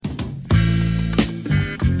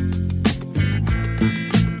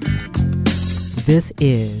This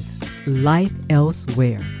is Life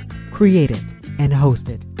Elsewhere, created and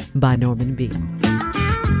hosted by Norman B.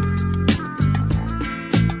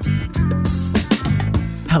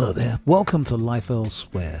 Hello there. Welcome to Life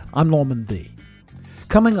Elsewhere. I'm Norman B.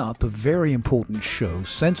 Coming up, a very important show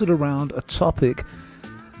centered around a topic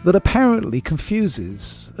that apparently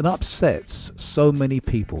confuses and upsets so many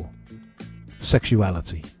people: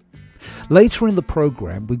 sexuality. Later in the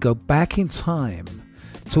program, we go back in time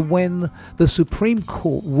to when the Supreme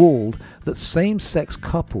Court ruled that same-sex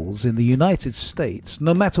couples in the United States,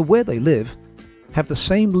 no matter where they live, have the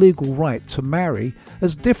same legal right to marry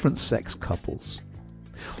as different-sex couples.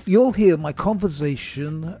 You'll hear my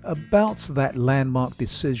conversation about that landmark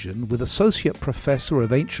decision with Associate Professor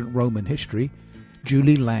of Ancient Roman History,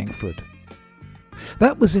 Julie Langford.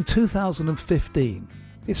 That was in 2015.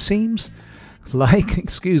 It seems like,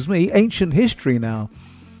 ancient history now.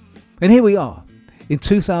 And here we are, in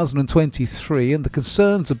 2023, and the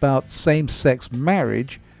concerns about same-sex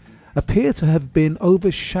marriage appear to have been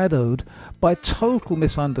overshadowed by total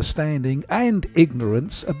misunderstanding and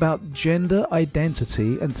ignorance about gender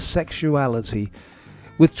identity and sexuality,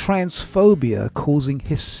 with transphobia causing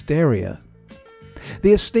hysteria.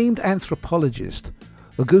 The esteemed anthropologist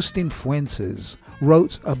Agustin Fuentes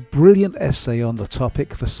wrote a brilliant essay on the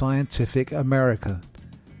topic for Scientific American.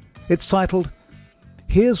 It's titled,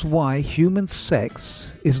 "Here's Why Human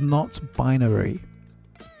Sex is Not Binary."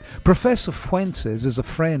 Professor Fuentes is a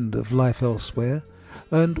friend of Life Elsewhere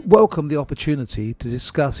and welcomed the opportunity to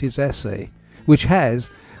discuss his essay, which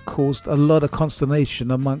has caused a lot of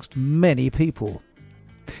consternation amongst many people.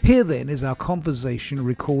 Here then is our conversation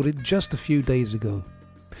recorded just a few days ago.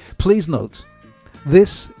 Please note,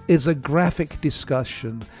 this is a graphic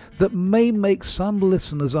discussion that may make some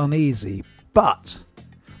listeners uneasy, but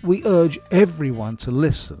we urge everyone to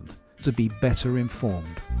listen to be better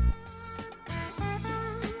informed.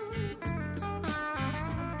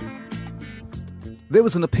 There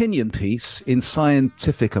was an opinion piece in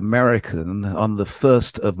Scientific American on the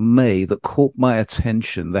 1st of May that caught my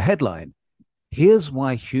attention. The headline, "Here's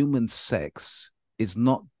Why Human Sex is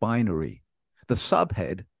Not Binary." The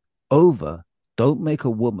subhead, "Ova don't make a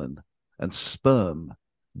woman and sperm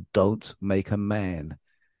don't make a man."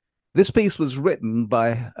 This piece was written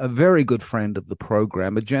by a very good friend of the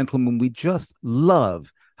program, a gentleman we just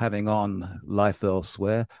love having on Life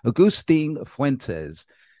Elsewhere, Agustin Fuentes.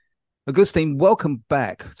 Agustin, welcome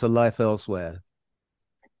back to Life Elsewhere.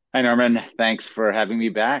 Hi, Norman. Thanks for having me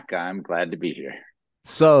back. I'm glad to be here.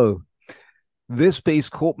 So, this piece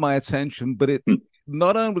caught my attention, but it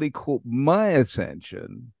not only caught my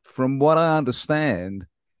attention, from what I understand,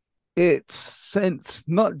 it sent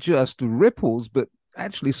not just ripples, but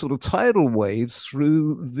actually sort of tidal waves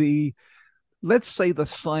through the, let's say, the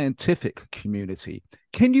scientific community.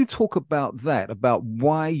 Can you talk about that, about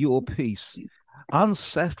why your piece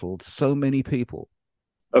unsettled so many people?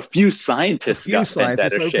 A few scientists got bent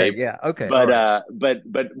out of shape. Yeah, okay. But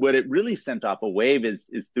what it really sent off a wave is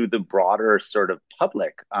through the broader sort of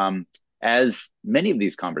public, as many of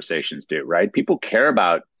these conversations do, right? People care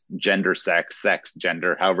about gender, sex,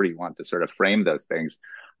 gender, however you want to sort of frame those things.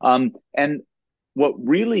 And what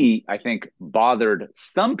really, I think, bothered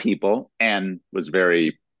some people and was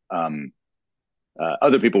very,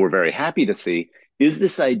 other people were very happy to see, is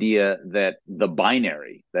this idea that the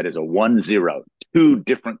binary, that is a 1-0, two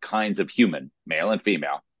different kinds of human, male and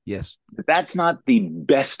female. Yes. That's not the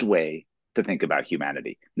best way to think about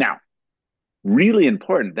humanity. Now, really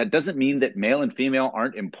important, that doesn't mean that male and female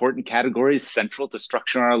aren't important categories central to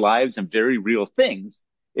structuring our lives and very real things.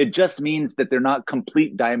 It just means that they're not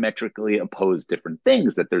complete diametrically opposed different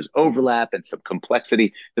things, that there's overlap and some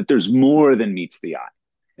complexity, that there's more than meets the eye.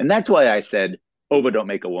 And that's why I said, ova don't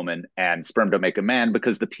make a woman and sperm don't make a man,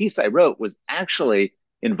 because the piece I wrote was actually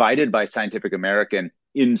invited by Scientific American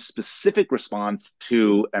in specific response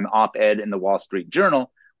to an op-ed in the Wall Street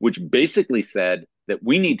Journal, which basically said that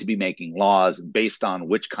we need to be making laws based on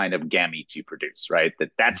which kind of gametes you produce, right?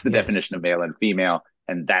 That's the definition of male and female,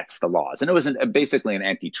 and that's the laws. And it was basically an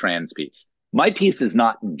anti-trans piece. My piece is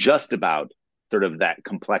not just about sort of that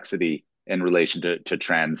complexity in relation to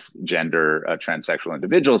transgender, transsexual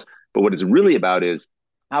individuals, but what it's really about is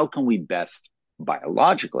how can we best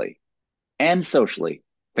biologically and socially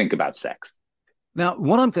think about sex? Now,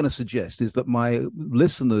 what I'm going to suggest is that my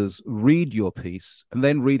listeners read your piece and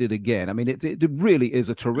then read it again. I mean, it really is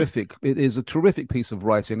a terrific piece of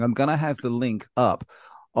writing. I'm going to have the link up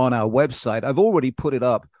on our website. I've already put it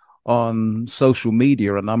up on social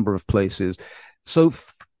media, a number of places. So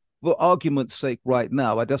for argument's sake right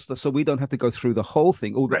now, so we don't have to go through the whole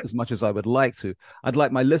thing, as much as I would like to. I'd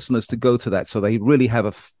like my listeners to go to that so they really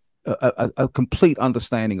have a complete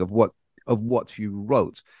understanding of what you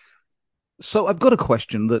wrote. So I've got a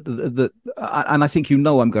question and I think I'm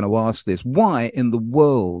going to ask this: why in the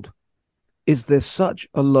world is there such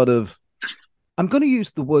a lot of, I'm going to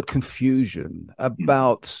use the word confusion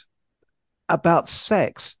about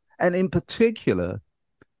sex, and in particular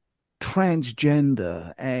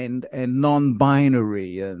transgender and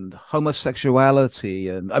non-binary and homosexuality,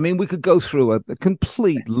 and I mean we could go through a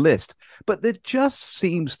complete list, but there just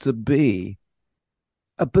seems to be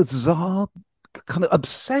a bizarre kind of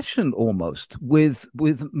obsession almost with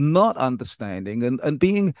not understanding and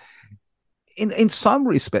being in some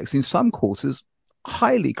respects, in some quarters,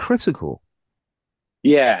 highly critical.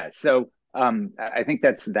 Yeah. So I think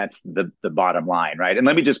that's the bottom line, right? And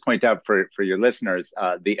let me just point out for your listeners,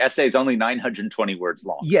 the essay is only 920 words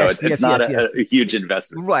long, so Yes, it's yes, not yes, yes. a huge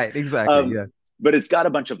investment. Right, exactly. Um, Yeah. but it's got a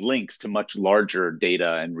bunch of links to much larger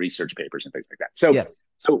data and research papers and things like that. So Yeah.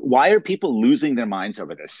 so why are people losing their minds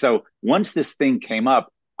over this? So once this thing came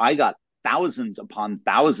up, I got thousands upon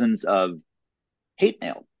thousands of hate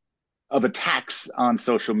mail, of attacks on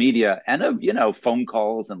social media, and of phone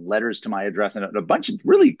calls and letters to my address, and a bunch of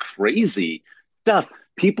really crazy stuff.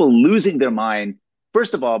 People losing their mind,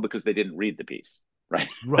 first of all because they didn't read the piece, right?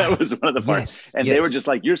 That Right. was one of the parts. Yes, And they were yes. just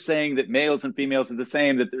like, you're saying that males and females are the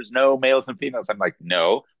same, that there's no males and females. I'm like,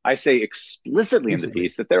 no, I say explicitly in the Recently.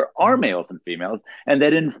 piece that there are males and females, and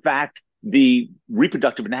that in fact the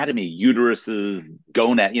reproductive anatomy, uteruses,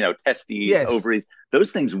 gonad, testes, Yes. ovaries,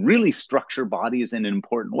 those things really structure bodies in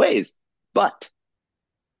important ways. But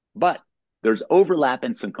but there's overlap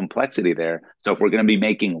and some complexity there. So if we're going to be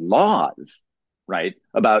making laws, right,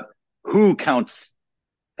 about who counts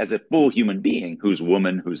as a full human being, who's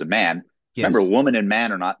woman, who's a man. Remember, Yes. woman and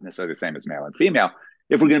man are not necessarily the same as male and female.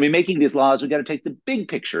 If we're going to be making these laws, we got to take the big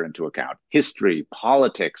picture into account: history,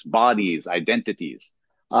 politics, bodies, identities.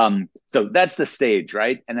 So that's the stage,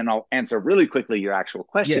 right? And then I'll answer really quickly your actual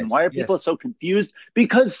question. Yes. Why are people Yes. so confused?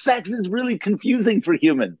 Because sex is really confusing for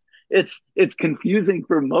humans. It's confusing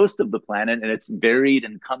for most of the planet, and it's varied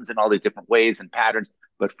and comes in all these different ways and patterns.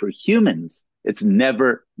 But for humans, it's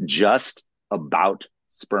never just about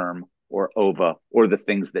sperm or ova or the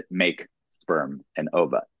things that make sperm and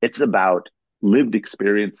ova. It's about lived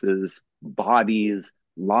experiences, bodies,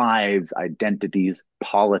 lives, identities,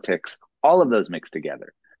 politics, all of those mixed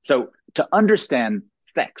together. So to understand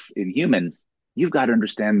sex in humans, you've got to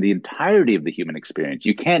understand the entirety of the human experience.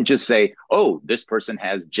 You can't just say, oh, this person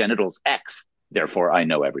has genitals X, therefore I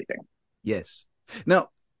know everything. Yes. Now,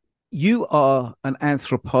 you are an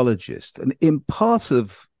anthropologist, and in part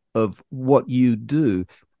of what you do,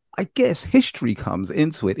 I guess history comes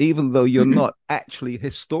into it, even though you're Mm-hmm. not actually a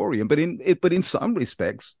historian, but in some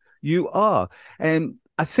respects you are. And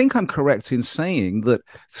I think I'm correct in saying that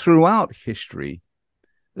throughout history,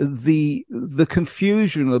 the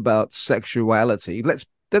confusion about sexuality, let's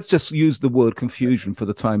just use the word confusion for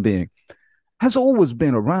the time being, has always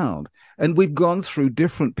been around. And we've gone through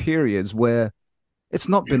different periods where it's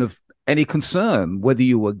not been of any concern whether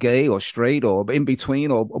you were gay or straight or in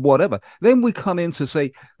between or whatever. Then we come in to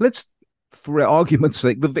say, let's, for argument's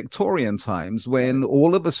sake, the Victorian times when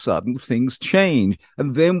all of a sudden things change.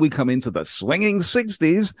 And then we come into the swinging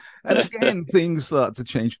 60s and again things start to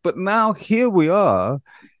change. But now here we are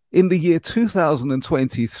in the year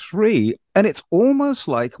 2023, and it's almost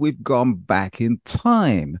like we've gone back in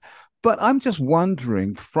time. But I'm just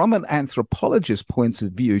wondering, from an anthropologist's point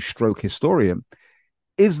of view, stroke historian,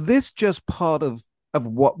 is this just part of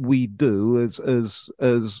what we do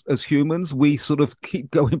as humans? We sort of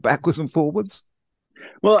keep going backwards and forwards.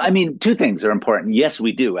 Well, I mean, two things are important. Yes,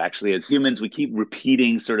 we do actually. As humans, we keep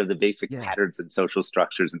repeating sort of the basic Yeah. patterns and social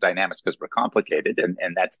structures and dynamics because we're complicated, and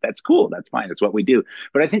that's cool. That's fine. It's what we do.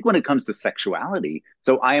 But I think when it comes to sexuality,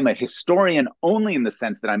 so I am a historian only in the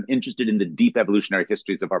sense that I'm interested in the deep evolutionary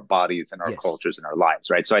histories of our bodies and our Yes. cultures and our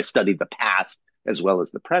lives, right? So I study the past as well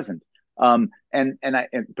as the present. And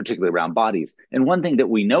particularly around bodies. And one thing that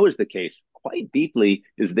we know is the case quite deeply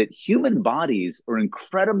is that human bodies are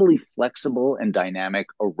incredibly flexible and dynamic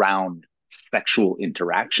around sexual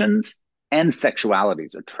interactions and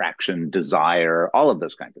sexualities, attraction, desire, all of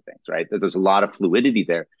those kinds of things, right? There's a lot of fluidity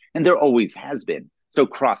there, and there always has been. So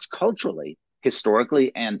cross culturally,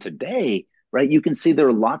 historically, and today, right, you can see there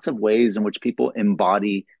are lots of ways in which people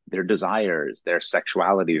embody their desires, their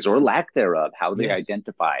sexualities, or lack thereof, how they Yes.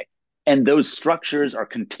 identify. And those structures are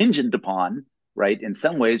contingent upon, right, in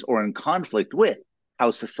some ways, or in conflict with how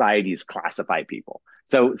societies classify people.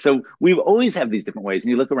 So we've always had these different ways, and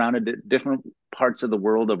you look around at different parts of the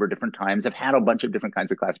world over different times have had a bunch of different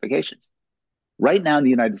kinds of classifications. Right now in the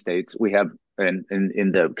United States, we have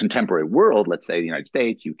in the contemporary world, let's say the United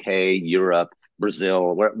States, UK, Europe,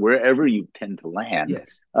 Brazil, wherever you tend to land,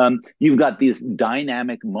 Yes. you've got this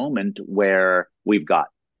dynamic moment where we've got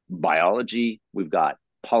biology, we've got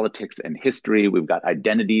politics and history, we've got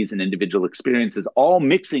identities and individual experiences all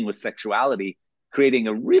mixing with sexuality, creating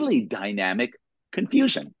a really dynamic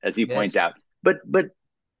confusion, as you point Yes. out. But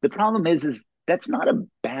the problem is that's not a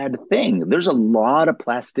bad thing. There's a lot of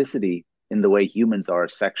plasticity in the way humans are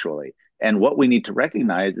sexually. And what we need to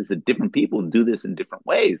recognize is that different people do this in different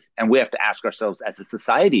ways. And we have to ask ourselves as a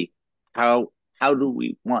society, how do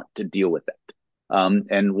we want to deal with that?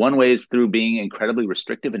 And one way is through being incredibly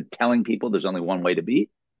restrictive and telling people there's only one way to be.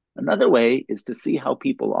 Another way is to see how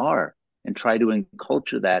people are and try to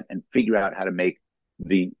enculture that and figure out how to make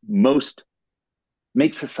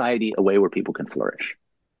society a way where people can flourish.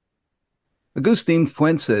 Agustin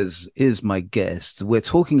Fuentes is my guest. We're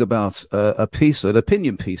talking about a piece, an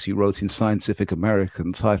opinion piece he wrote in Scientific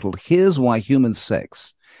American titled "Here's Why Human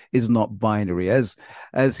Sex Is Not Binary." As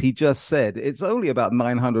he just said, it's only about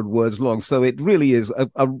 900 words long, so it really is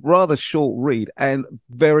a rather short read and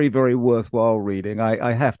very, very worthwhile reading.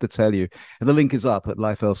 I have to tell you. And the link is up at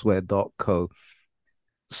lifeelsewhere.co.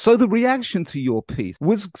 So the reaction to your piece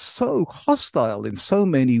was so hostile in so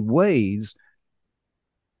many ways.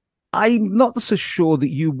 I'm not so sure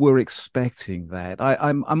that you were expecting that.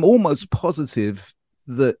 I'm almost positive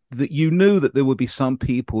that you knew that there would be some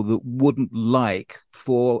people that wouldn't like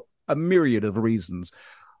for a myriad of reasons.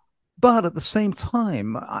 But at the same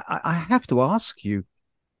time, I have to ask you,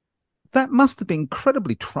 that must have been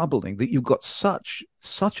incredibly troubling that you got such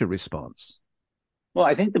a response. Well,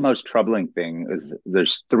 I think the most troubling thing is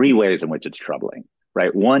there's three ways in which it's troubling,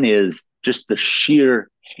 right? One is just the sheer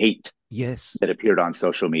hate Yes. that appeared on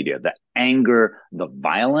social media, the anger, the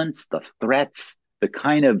violence, the threats, the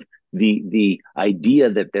kind of the idea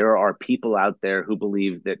that there are people out there who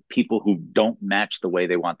believe that people who don't match the way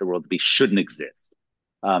they want the world to be shouldn't exist.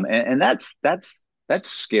 And that's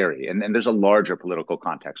scary. And there's a larger political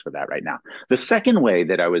context for that right now. The second way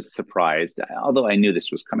that I was surprised, although I knew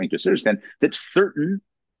this was coming to a certain extent, that certain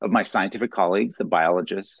of my scientific colleagues, the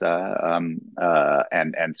biologists, and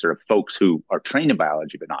sort of folks who are trained in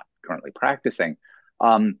biology but not currently practicing,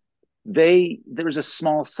 there's a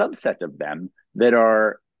small subset of them that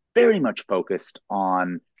are very much focused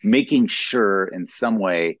on making sure in some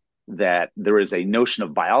way that there is a notion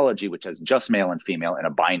of biology which has just male and female in a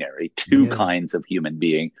binary, two Yeah. kinds of human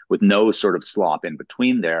being with no sort of slop in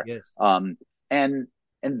between there. Yes.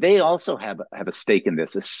 And they also have a stake in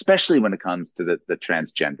this, especially when it comes to the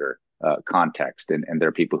transgender context. And there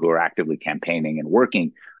are people who are actively campaigning and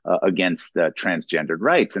working against transgendered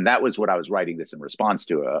rights. And that was what I was writing this in response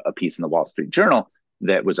to, a piece in the Wall Street Journal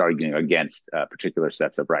that was arguing against particular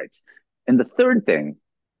sets of rights. And the third thing,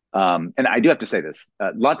 and I do have to say this,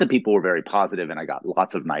 lots of people were very positive and I got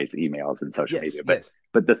lots of nice emails and social media.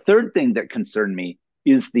 But the third thing that concerned me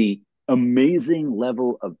is the amazing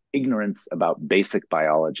level of ignorance about basic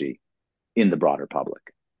biology in the broader public.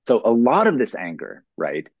 So a lot of this anger,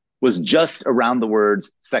 right, was just around the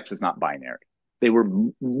words sex is not binary. They were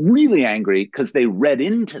really angry because they read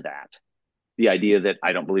into that the idea that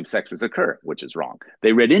I don't believe sexes occur, which is wrong.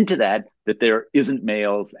 They read into that there isn't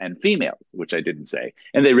males and females, which I didn't say.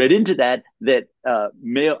 And they read into that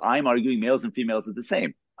I'm arguing males and females are the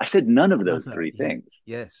same. I said none of those three things.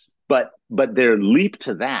 Yes. But their leap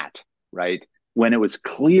to that, right, when it was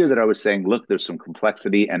clear that I was saying, look, there's some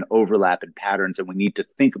complexity and overlap in patterns, and we need to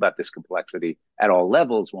think about this complexity at all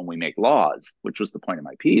levels when we make laws, which was the point of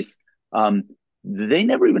my piece. They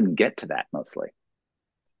never even get to that mostly.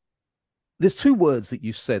 There's two words that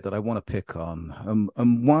you said that I want to pick on.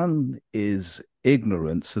 And one is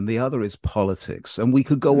ignorance and the other is politics. And we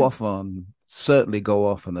could certainly go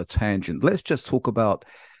off on a tangent. Let's just talk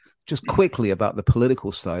just quickly about the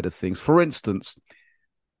political side of things. For instance,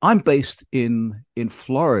 I'm based in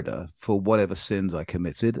Florida for whatever sins I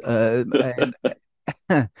committed.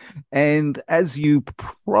 And as you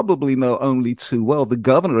probably know only too well, the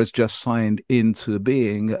governor has just signed into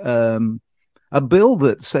being a bill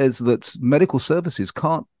that says that medical services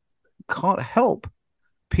can't help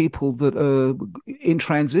people that are in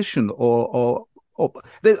transition or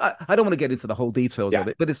I don't want to get into the whole details of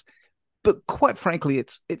it, but quite frankly,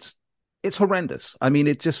 it's horrendous. I mean,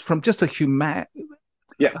 it just from just a humanity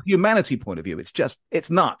point of view, it's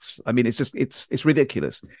nuts. I mean, it's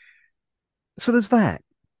ridiculous. So there's that.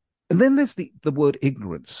 And then there's the word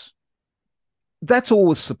ignorance. That's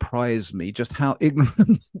always surprised me, just how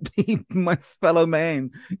ignorant my fellow man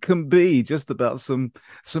can be just about some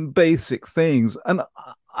basic things. And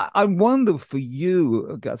I wonder for you,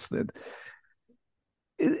 Augustine,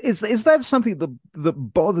 Is that something that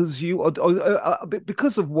bothers you, or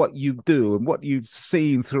because of what you do and what you've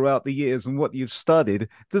seen throughout the years and what you've studied?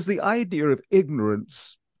 Does the idea of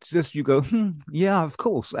ignorance just you go, yeah, of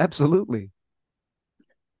course, absolutely,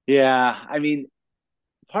 Yeah, I mean,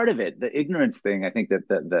 part of it, the ignorance thing, I think that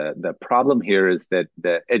the problem here is that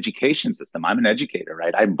the education system, I'm an educator,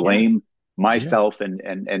 right? I yeah, blame yeah, myself and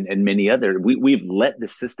many other, we've let the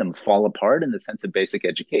system fall apart in the sense of basic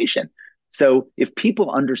education. So if people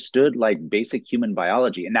understood like basic human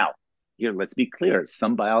biology, and now here, let's be clear,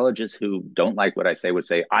 some biologists who don't like what I say would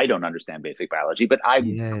say, I don't understand basic biology, but I'm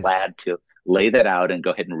yes, glad to lay that out and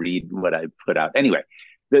go ahead and read what I put out. Anyway,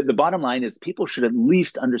 the bottom line is people should at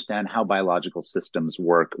least understand how biological systems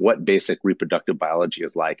work, what basic reproductive biology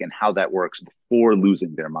is like, and how that works before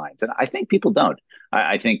losing their minds. And I think people don't.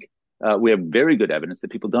 I think we have very good evidence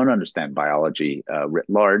that people don't understand biology writ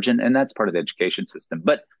large, and that's part of the education system.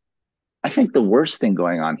 But I think the worst thing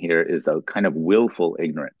going on here is the kind of willful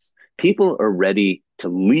ignorance. People are ready to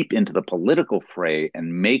leap into the political fray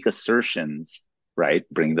and make assertions, right?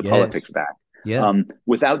 Bring the politics yes, back, yeah,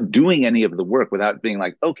 without doing any of the work, without being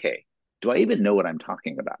like, okay, do I even know what I'm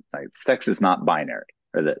talking about? Like, sex is not binary,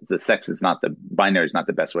 or the sex is not the binary is not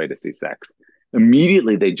the best way to see sex.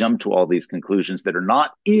 Immediately, they jump to all these conclusions that are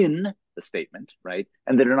not in the statement, right?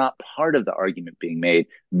 And that are not part of the argument being made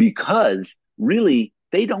because really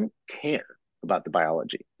they don't care about the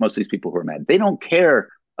biology. Most of these people who are mad, they don't care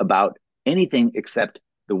about anything except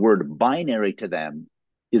the word binary to them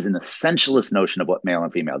is an essentialist notion of what male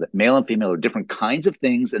and female, that male and female are different kinds of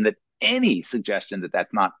things, and that any suggestion that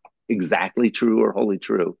that's not exactly true or wholly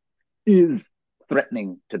true is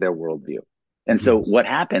threatening to their worldview. And so yes, what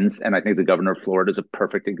happens, and I think the governor of Florida is a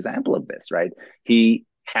perfect example of this, right? He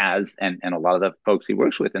has, and a lot of the folks he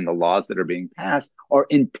works with and the laws that are being passed are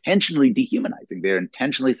intentionally dehumanizing. They're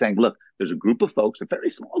intentionally saying, look, there's a group of folks, a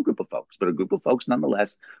very small group of folks, but a group of folks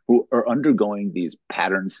nonetheless, who are undergoing these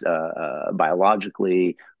patterns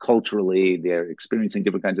biologically, culturally. They're experiencing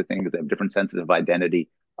different kinds of things. They have different senses of identity.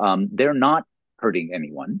 They're not hurting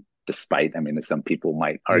anyone, despite, I mean, some people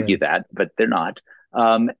might yeah, argue that, but they're not.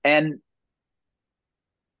 And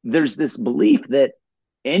there's this belief that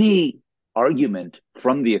any argument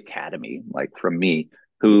from the academy, like from me,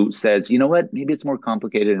 who says, you know what, maybe it's more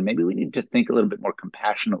complicated and maybe we need to think a little bit more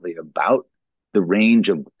compassionately about the range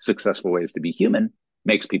of successful ways to be human,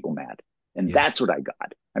 makes people mad. And yes, that's what I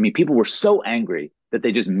got. I mean, people were so angry that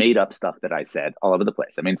they just made up stuff that I said all over the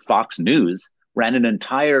place. I mean, Fox News ran an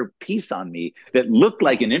entire piece on me that looked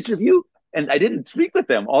like an yes. interview, and I didn't speak with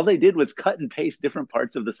them. All they did was cut and paste different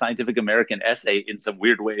parts of the Scientific American essay in some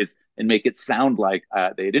weird ways and make it sound like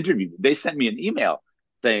they had interviewed me. They sent me an email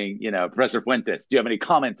saying, you know, Professor Fuentes, do you have any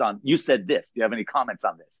comments on, you said this? Do you have any comments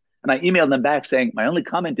on this? And I emailed them back saying, my only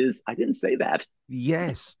comment is, I didn't say that.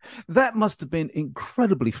 Yes, that must have been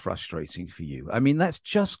incredibly frustrating for you. I mean, that's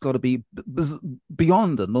just got to be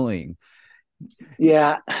beyond annoying.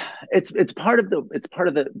 Yeah, it's part of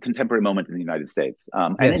the contemporary moment in the United States,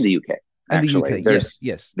 and in the Yes, UK. and the Actually, UK.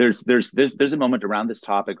 Yes, yes, there's a moment around this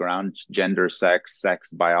topic, around gender,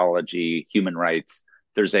 sex biology, human rights.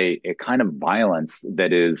 There's a kind of violence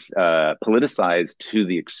that is politicized to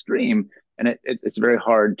the extreme, and it's very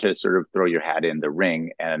hard to sort of throw your hat in the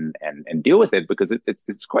ring and deal with it, because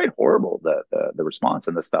it's quite horrible, the response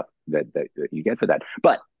and the stuff that you get for that.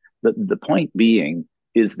 But the point being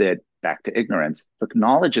is that, back to ignorance, look,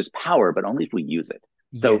 knowledge is power, but only if we use it.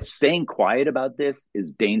 So yes, staying quiet about this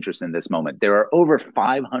is dangerous in this moment. There are over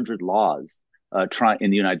 500 laws in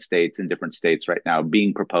the United States, in different states right now,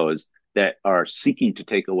 being proposed that are seeking to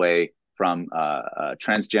take away from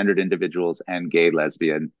transgendered individuals and gay,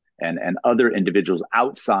 lesbian, and other individuals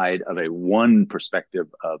outside of a one perspective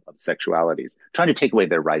of sexualities, trying to take away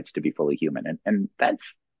their rights to be fully human. And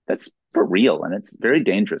that's for real, and it's very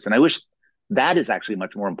dangerous. And I wish that is actually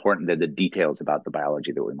much more important than the details about the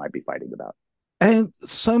biology that we might be fighting about. and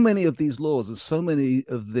so many of these laws and so many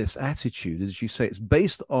of this attitude, as you say, it's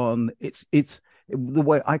based on it's the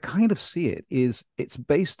way I kind of see it is it's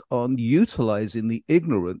based on utilizing the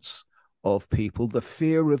ignorance of people, the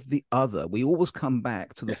fear of the other. We always come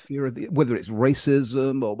back to the Yeah. fear of the, whether it's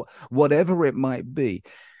racism or whatever it might be.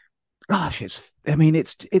 Gosh, I mean,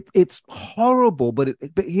 it's horrible, but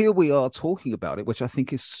here we are talking about it, which I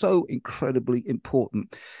think is so incredibly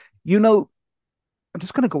important. You know, I'm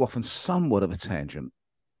just going to go off on somewhat of a tangent.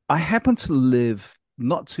 I happen to live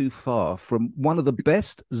not too far from one of the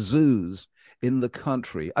best zoos in the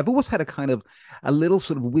country. I've always had a little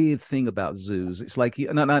sort of weird thing about zoos. It's like,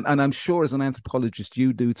 and I'm sure as an anthropologist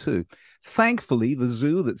you do too. Thankfully, the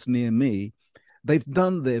zoo that's near me, they've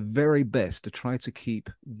done their very best to try to keep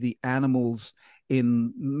the animals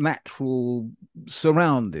in natural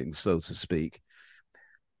surroundings, so to speak.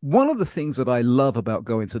 One of the things that I love about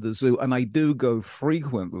going to the zoo, and I do go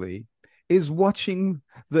frequently, is watching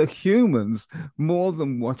the humans more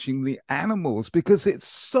than watching the animals, because it's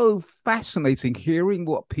so fascinating hearing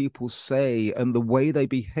what people say and the way they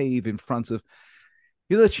behave in front of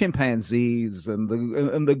the chimpanzees and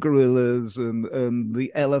the gorillas and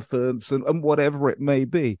the elephants and whatever it may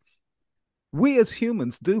be. We as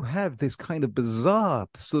humans do have this kind of bizarre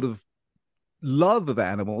sort of love of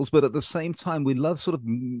animals, but at the same time, we love sort of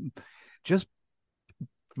just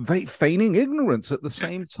feigning ignorance at the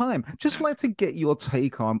same time. Just like to get your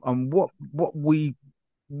take on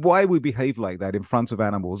why we behave like that in front of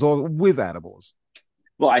animals or with animals.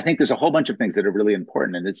 Well, I think there's a whole bunch of things that are really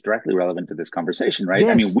important, and it's directly relevant to this conversation, right?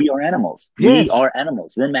 I mean, Yes. we are animals. Yes. We are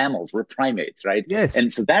animals. We're mammals. We're primates, right? Yes.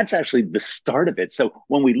 And so that's actually the start of it. So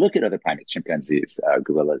when we look at other primates, chimpanzees,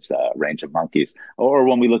 gorillas, range of monkeys, or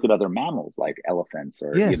when we look at other mammals like elephants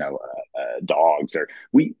or Yes. dogs, or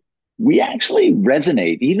we actually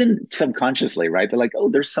resonate even subconsciously, right? They're like, oh,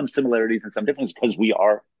 there's some similarities and some differences because we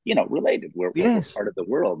are, related. We're Yes. part of the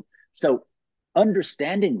world. So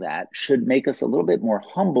understanding that should make us a little bit more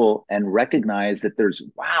humble and recognize that there's,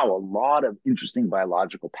 wow, a lot of interesting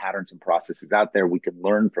biological patterns and processes out there we can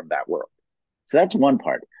learn from that world. So that's one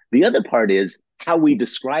part. The other part is how we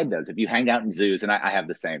describe those. If you hang out in zoos, and I have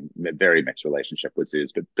the same very mixed relationship with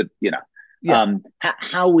zoos, but Yeah.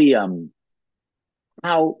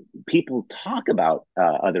 How people talk about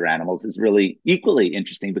other animals is really equally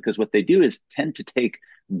interesting, because what they do is tend to take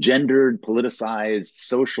gendered, politicized,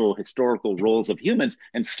 social, historical roles of humans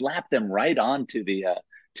and slap them right onto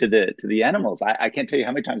the animals. I can't tell you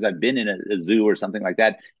how many times I've been in a zoo or something like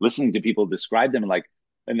that, listening to people describe them, like,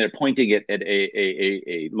 and they're pointing at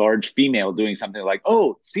a large female doing something like,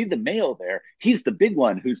 oh, see the male there, he's the big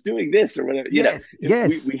one who's doing this or whatever. Yes. If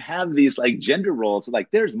Yes. we have these like gender roles, like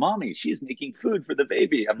there's mommy, she's making food for the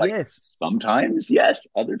baby. I'm like, Yes. sometimes yes,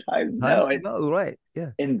 other times no. No, right.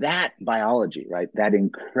 Yeah. In that biology, right, that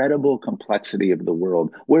incredible complexity of the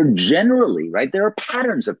world, where generally, right, there are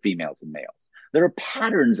patterns of females and males, there are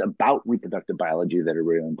patterns about reproductive biology that are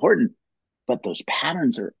really important, but those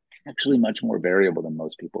patterns are actually much more variable than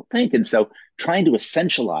most people think. And so trying to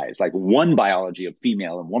essentialize like one biology of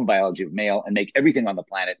female and one biology of male and make everything on the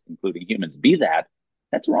planet, including humans, be that,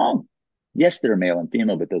 that's wrong. Yes, they're male and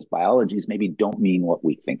female, but those biologies maybe don't mean what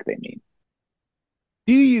we think they mean.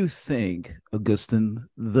 Do you think, Augustine,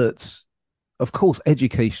 that of course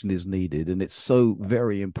education is needed and it's so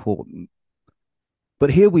very important,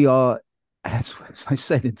 but here we are, as I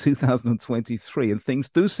said, in 2023, and things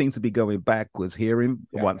do seem to be going backwards here.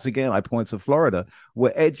 Once again, I point to Florida,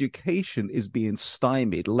 where education is being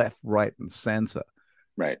stymied left, right, and center.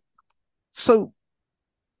 Right. So,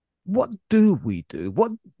 what do we do?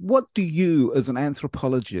 What do you, as an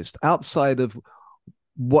anthropologist, outside of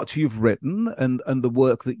what you've written and the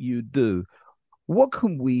work that you do, what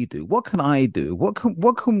can we do? What can I do? What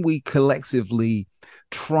can we collectively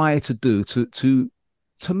try to do to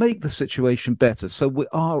make the situation better so we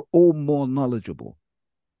are all more knowledgeable?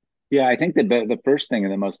 Yeah, I think that the first thing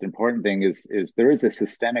and the most important thing is there is a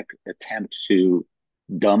systemic attempt to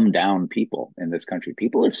dumb down people in this country.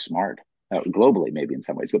 People are smart, globally, maybe in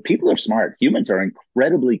some ways, but people are smart. Humans are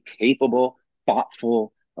incredibly capable,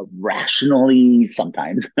 thoughtful, rationally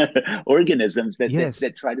sometimes organisms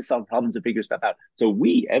that try to solve problems and figure stuff out. So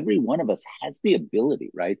every one of us has the ability,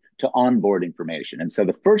 right, to onboard information. And so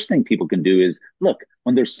the first thing people can do is look,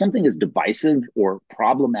 when there's something as divisive or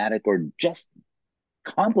problematic or just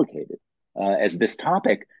complicated as this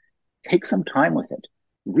topic, take some time with it.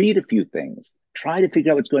 Read a few things. Try to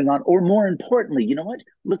figure out what's going on. Or more importantly, you know what?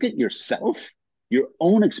 Look at yourself, your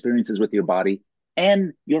own experiences with your body,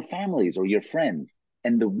 and your families or your friends.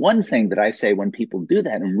 And the one thing that I say when people do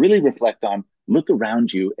that and really reflect on, look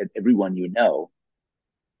around you at everyone you know,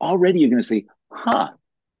 already you're going to see,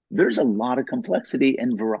 there's a lot of complexity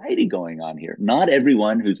and variety going on here. Not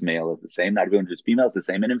everyone who's male is the same. Not everyone who's female is the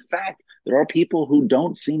same. And in fact, there are people who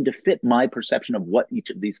don't seem to fit my perception of what each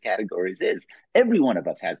of these categories is. Every one of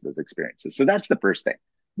us has those experiences. So that's the first thing.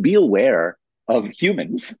 Be aware of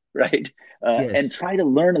humans, right? And try to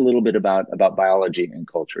learn a little bit about biology and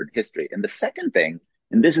culture and history. And the second thing,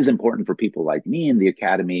 and this is important for people like me in the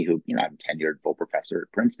academy who, I'm a tenured full professor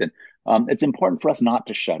at Princeton, it's important for us not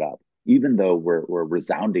to shut up, even though we're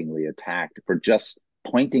resoundingly attacked for just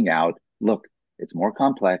pointing out, look, it's more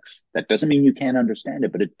complex. That doesn't mean you can't understand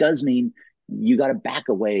it, but it does mean you got to back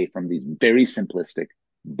away from these very simplistic,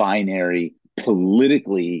 binary,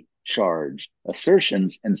 politically charged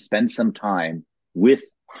assertions and spend some time with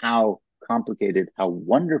how complicated, how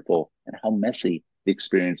wonderful, and how messy the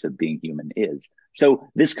experience of being human is. So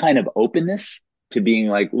this kind of openness to being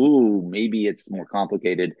like, ooh, maybe it's more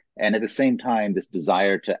complicated, and at the same time, this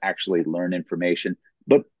desire to actually learn information.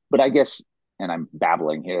 But I guess, and I'm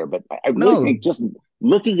babbling here, but I really No. think just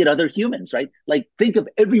looking at other humans, right? Like think of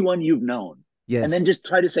everyone you've known, and Yes. then just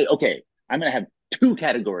try to say, okay, I'm going to have two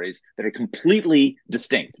categories that are completely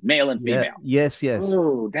distinct, male and Yeah. female. Yes. Yes.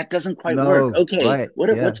 Oh, that doesn't quite work. No. Okay, Right.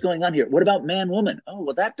 Yeah. what's going on here? What about man woman? Oh,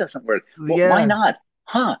 well, that doesn't work. Well, why Yeah. not?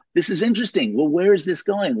 Huh? This is interesting. Well, where is this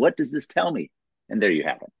going? What does this tell me? And there you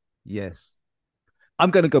have it. Yes.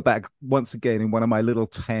 I'm going to go back once again in one of my little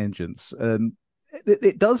tangents.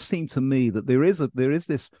 It does seem to me that there is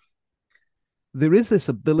this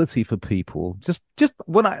ability for people, just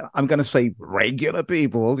when I'm going to say regular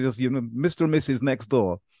people, just Mr. and Mrs. next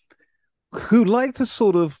door, who like to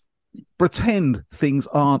sort of pretend things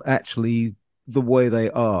aren't actually the way they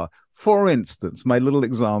are. For instance, my little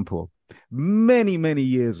example, many, many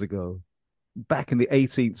years ago, back in the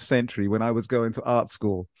 18th century when I was going to art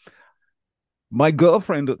school, my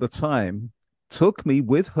girlfriend at the time took me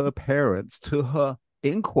with her parents to her,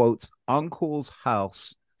 in quotes, uncle's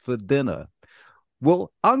house for dinner.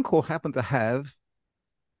 Well, uncle happened to have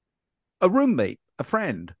a roommate, a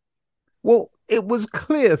friend. Well, it was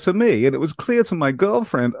clear to me, and it was clear to my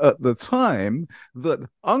girlfriend at the time, that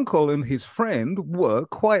uncle and his friend were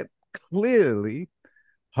quite clearly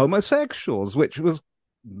homosexuals, which was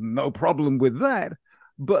no problem with that.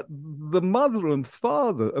 But the mother and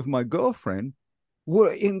father of my girlfriend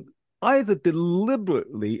were in either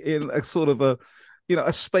deliberately in a sort of a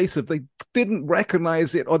space of they didn't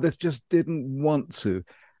recognize it or they just didn't want to.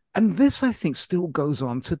 And this, I think, still goes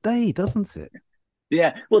on today, doesn't it?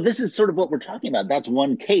 Yeah, well, this is sort of what we're talking about. That's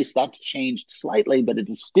one case that's changed slightly, but it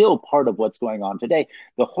is still part of what's going on today.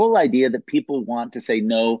 The whole idea that people want to say,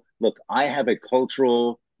 no, look, I have a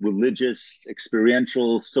cultural, religious,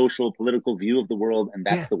 experiential, social, political view of the world, and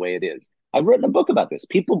that's Yeah. the way it is. I've written a book about this.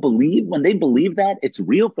 People believe, when they believe that, it's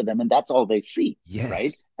real for them, and that's all they see, right?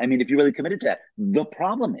 Yes. I mean, if you're really committed to that. The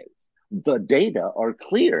problem is the data are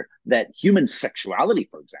clear that human sexuality,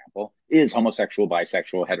 for example, is homosexual,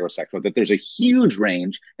 bisexual, heterosexual, that there's a huge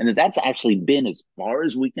range, and that that's actually been, as far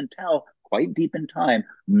as we can tell, quite deep in time,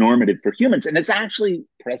 normative for humans. And it's actually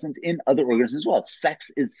present in other organisms as well. Sex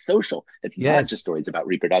is social. It's not just Yes. stories about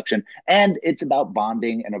reproduction, and it's about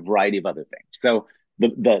bonding and a variety of other things. So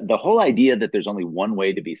the whole idea that there's only one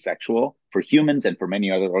way to be sexual for humans and for many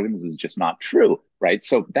other organisms is just not true, right?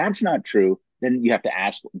 So if that's not true, then you have to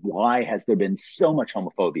ask, why has there been so much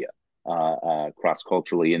homophobia cross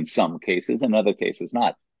culturally in some cases and other cases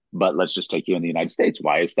not? But let's just take you in the United States.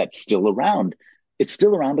 Why is that still around? It's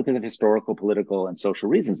still around because of historical, political, and social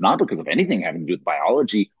reasons, not because of anything having to do with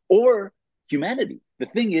biology or humanity. The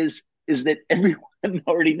thing is that everyone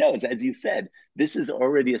already knows, as you said, this is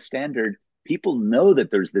already a standard. People know that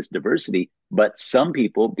there's this diversity, but some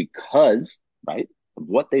people, because, right, of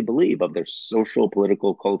what they believe, of their social,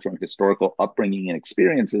 political, cultural, and historical upbringing and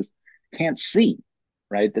experiences, can't see,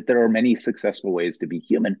 right, that there are many successful ways to be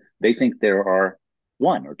human. They think there are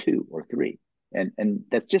one or two or three. And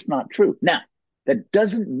that's just not true. Now, that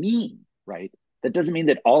doesn't mean, right, that doesn't mean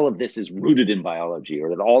that all of this is rooted in biology or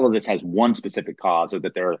that all of this has one specific cause or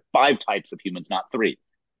that there are five types of humans, not three.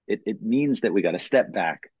 It means that we got to step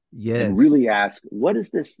back and Yes. really ask, what is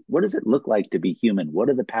this? What does it look like to be human? What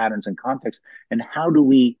are the patterns and contexts? And how do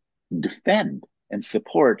we defend and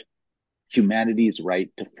support humanity's right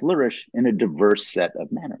to flourish in a diverse set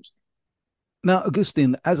of manners? Now,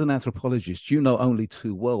 Augustine, as an anthropologist, you know only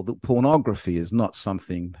too well that pornography is not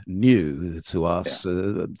something new to Yeah. us,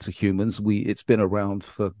 to humans. It's been around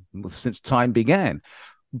for since time began.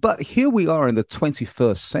 But here we are in the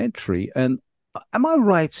 21st century, and am I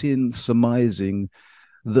right in surmising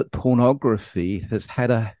that pornography has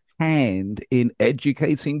had a hand in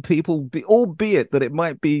educating people, albeit that it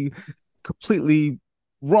might be completely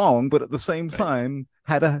wrong, but at the same Right. time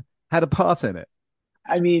had a part in it?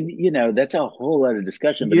 I mean, that's a whole other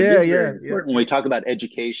discussion, but it Yeah, is very yeah, yeah, important when we yeah. talk about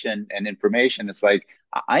education and information. It's like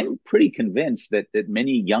I'm pretty convinced that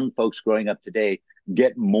many young folks growing up today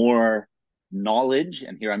get more knowledge,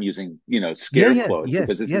 and here I'm using, Yeah, scare yeah, quotes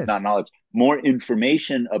because yes, this is not yes, knowledge, more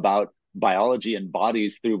information about biology and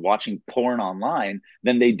bodies through watching porn online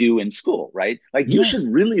than they do in school, right? Like you should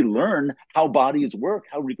yes. really learn how bodies work,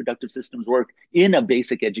 how reproductive systems work in a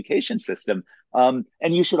basic education system. And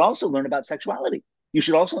you should also learn about sexuality. You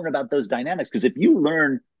should also learn about those dynamics, because if you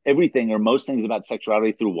learn everything or most things about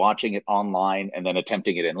sexuality through watching it online and then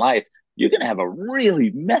attempting it in life, you're going to have a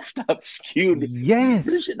really messed up, skewed Yes.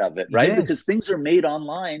 version of it, right? Because Yes. things are made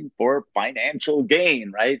online for financial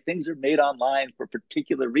gain, right? Things are made online for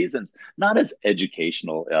particular reasons, not as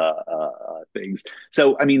educational things.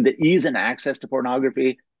 So, I mean, the ease and access to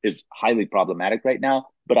pornography is highly problematic right now,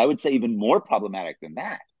 but I would say even more problematic than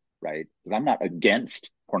that, right? Because I'm not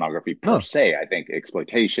against pornography per No. se. I think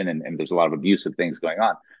exploitation and there's a lot of abusive things going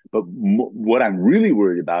on. But what I'm really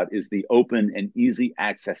worried about is the open and easy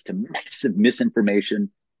access to massive misinformation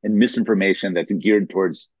and misinformation that's geared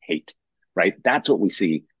towards hate, right? That's what we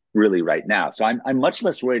see really right now. So I'm much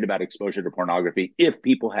less worried about exposure to pornography if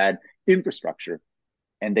people had infrastructure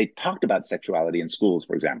and they talked about sexuality in schools,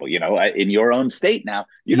 for example. You know, in your own state now,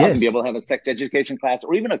 you're not going to be Yes. able to have a sex education class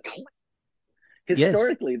or even a Yes.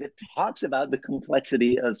 historically that talks about the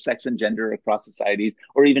complexity of sex and gender across societies,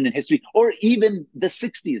 or even in history, or even the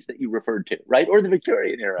 60s that you referred to, right? Or the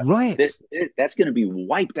Victorian era. Right. That's going to be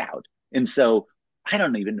wiped out. And so I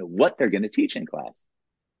don't even know what they're going to teach in class.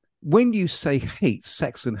 When you say hate,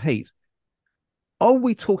 sex and hate, are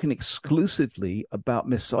we talking exclusively about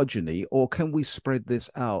misogyny or can we spread this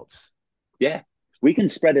out? Yeah, we can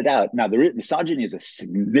spread it out. Now, the misogyny is a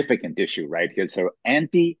significant issue, right? Because so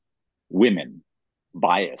anti women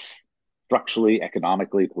bias, structurally,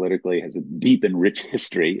 economically, politically, has a deep and rich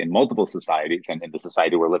history in multiple societies. And in the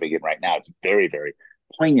society we're living in right now, it's very, very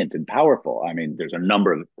poignant and powerful. I mean, there's a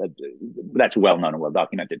number of that's well known and well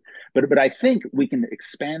documented. But I think we can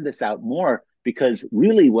expand this out more because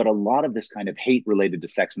really what a lot of this kind of hate related to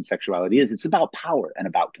sex and sexuality is, it's about power and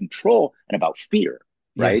about control and about fear,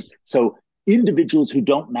 right? Yes. So individuals who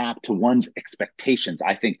don't map to one's expectations.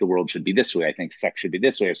 I think the world should be this way. I think sex should be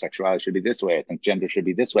this way, or sexuality should be this way. I think gender should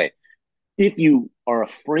be this way. If you are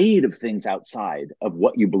afraid of things outside of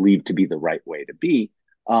what you believe to be the right way to be,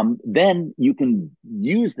 then you can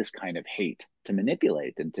use this kind of hate to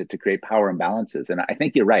manipulate and to create power imbalances. And I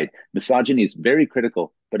think you're right. Misogyny is very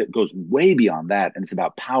critical, but it goes way beyond that. And it's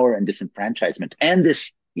about power and disenfranchisement. And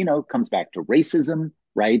this, comes back to racism,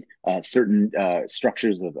 right? Certain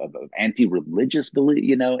structures of anti-religious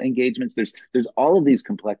belief, engagements. There's all of these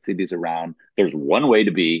complexities around. There's one way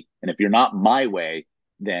to be, and if you're not my way,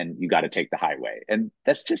 then you got to take the highway, and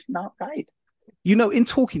that's just not right. In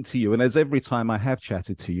talking to you, and as every time I have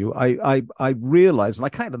chatted to you, I realize, and I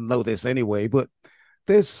kind of know this anyway, but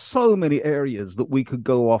there's so many areas that we could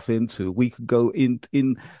go off into. We could go in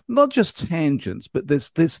not just tangents, but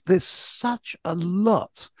there's such a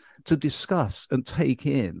lot to discuss and take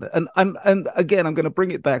in. And again, I'm going to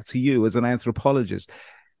bring it back to you as an anthropologist.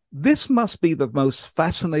 This must be the most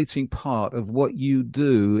fascinating part of what you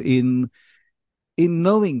do in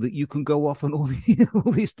knowing that you can go off on all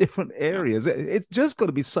these different areas. It's just got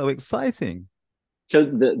to be so exciting. So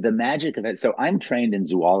the magic of it. So I'm trained in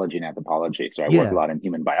zoology and anthropology. So I work a Yeah. lot in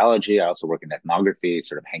human biology. I also work in ethnography,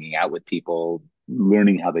 sort of hanging out with people,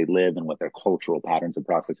 learning how they live and what their cultural patterns and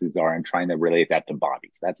processes are, and trying to relate that to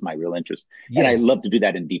bodies. That's my real interest. And I Yes. love to do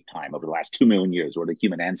that in deep time over the last 2 million years. What are the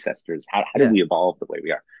human ancestors? How did Yeah. we evolve the way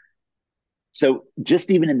we are? So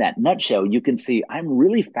just even in that nutshell, you can see I'm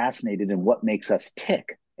really fascinated in what makes us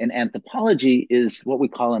tick. And anthropology is what we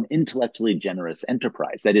call an intellectually generous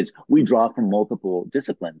enterprise. That is, we draw from multiple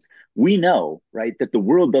disciplines. We know, right, that the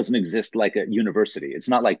world doesn't exist like a university. It's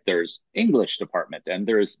not like there's English department and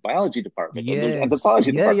there's biology department and there's Yes.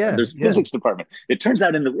 anthropology Yeah. department and Yeah. there's Yeah. physics department. It turns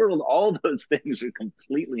out in the world, all those things are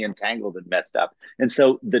completely entangled and messed up. And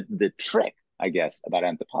so the trick, I guess, about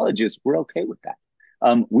anthropology is we're okay with that.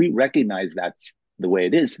 We recognize that's the way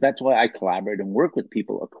it is. That's why I collaborate and work with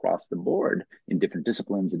people across the board in different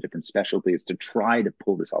disciplines and different specialties to try to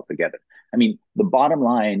pull this all together. I mean, the bottom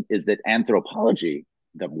line is that anthropology,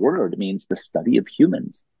 the word means the study of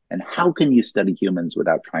humans. And how can you study humans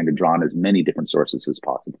without trying to draw on as many different sources as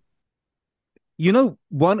possible?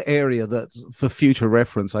 One area that for future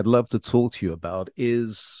reference I'd love to talk to you about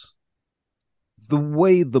is the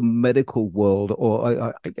way the medical world,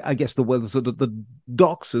 or I guess the way the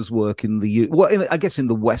doctors work in I guess in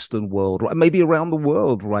the Western world, right? Maybe around the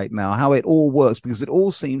world right now, how it all works, because it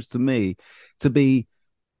all seems to me to be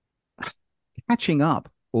catching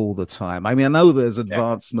up all the time. I mean, I know there's Yeah.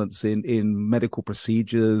 advancements in medical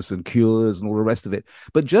procedures and cures and all the rest of it,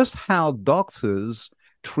 but just how doctors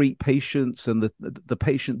treat patients and the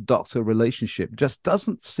patient doctor relationship just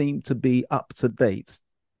doesn't seem to be up to date.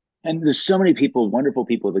 And there's so many people, wonderful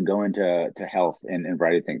people that go into health and a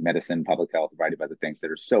variety of things, medicine, public health, a variety of other things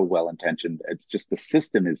that are so well intentioned. It's just the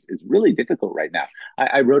system is really difficult right now.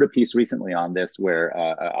 I wrote a piece recently on this where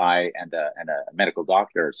I and a medical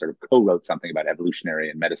doctor sort of co-wrote something about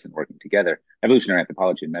evolutionary and medicine working together, evolutionary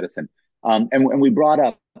anthropology and medicine. And we brought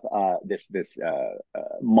up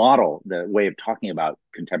model, the way of talking about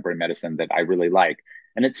contemporary medicine that I really like.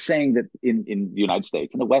 And it's saying that in the United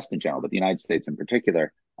States, in the West in general, but the United States in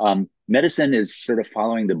particular, medicine is sort of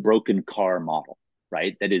following the broken car model,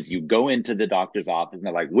 right? That is, you go into the doctor's office and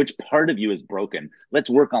they're like, which part of you is broken? Let's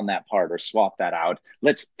work on that part or swap that out.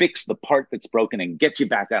 Let's fix the part that's broken and get you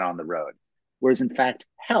back out on the road. Whereas in fact,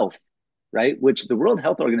 health, right, which the World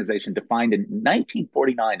Health Organization defined in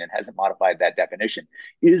 1949 and hasn't modified that definition,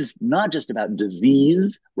 is not just about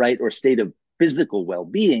disease, right, or state of physical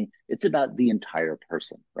well-being. It's about the entire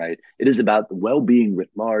person, right? It is about the well-being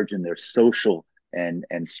writ large in their social and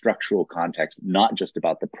structural context, not just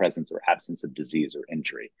about the presence or absence of disease or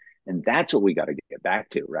injury. And that's what we got to get back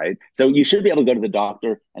to, right? So you should be able to go to the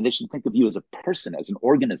doctor and they should think of you as a person, as an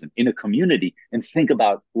organism in a community, and think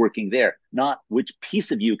about working there, not which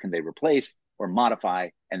piece of you can they replace or modify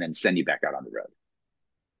and then send you back out on the road.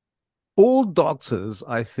 All doctors,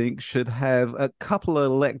 I think, should have a couple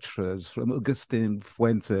of lectures from Agustin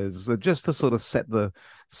Fuentes just to sort of set the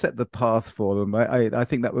path for them. I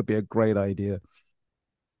think that would be a great idea.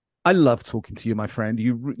 I love talking to you, my friend.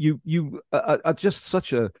 You are just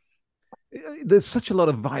there's such a lot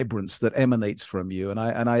of vibrance that emanates from you, and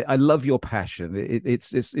I love your passion.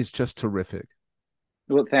 It's just terrific.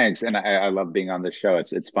 Well, thanks, and I love being on the show.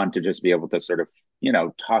 It's fun to just be able to sort of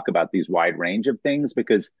talk about these wide range of things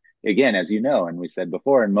because, again, as you know, and we said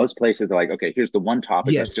before, in most places they're like, okay, here's the one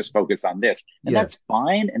topic, let's just focus on this. And that's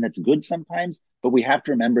fine and that's good sometimes, but we have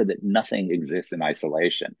to remember that nothing exists in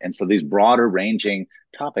isolation. And so these broader ranging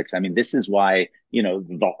topics, I mean, this is why,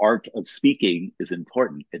 the art of speaking is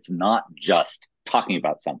important. It's not just talking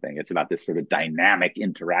about something. It's about this sort of dynamic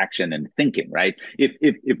interaction and thinking, right?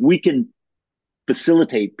 If we can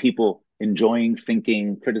facilitate people enjoying,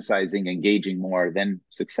 thinking, criticizing, engaging more, then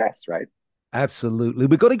success, right? Absolutely.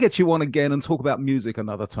 We've got to get you on again and talk about music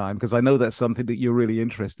another time because I know that's something that you're really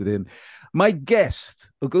interested in. My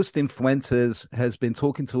guest, Agustin Fuentes, has been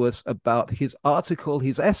talking to us about his article,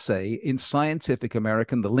 his essay in Scientific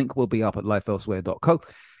American. The link will be up at lifeelsewhere.co.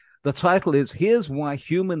 The title is Here's Why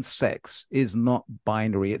Human Sex is Not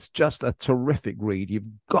Binary. It's just a terrific read.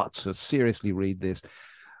 You've got to seriously read this.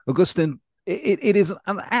 Agustin, it is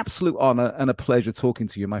an absolute honor and a pleasure talking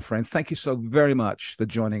to you, my friend. Thank you so very much for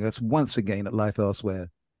joining us once again at Life Elsewhere.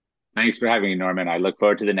 Thanks for having me, Norman. I look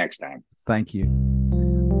forward to the next time. Thank you.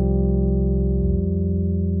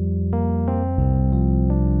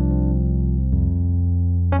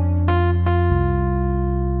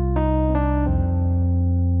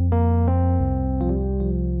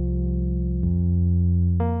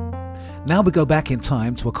 Now we go back in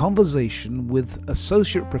time to a conversation with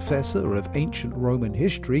Associate Professor of Ancient Roman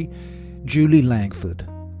History, Julie Langford.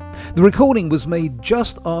 The recording was made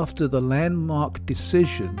just after the landmark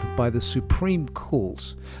decision by the Supreme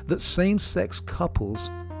Court that same-sex couples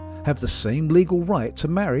have the same legal right to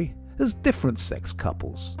marry as different-sex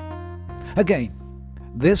couples. Again,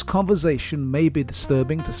 this conversation may be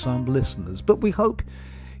disturbing to some listeners, but we hope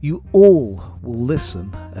you all will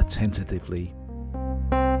listen attentively.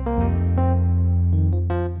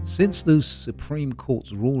 Since the Supreme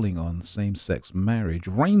Court's ruling on same-sex marriage,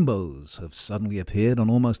 rainbows have suddenly appeared on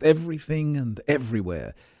almost everything and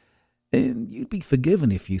everywhere. And you'd be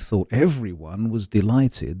forgiven if you thought everyone was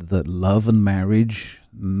delighted that love and marriage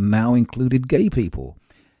now included gay people.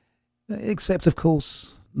 Except, of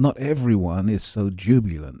course, not everyone is so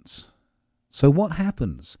jubilant. So what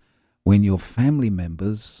happens when your family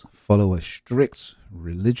members follow a strict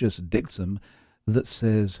religious dictum that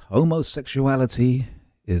says homosexuality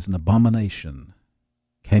is an abomination?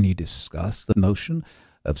 Can you discuss the notion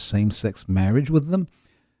of same-sex marriage with them?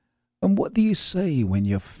 And what do you say when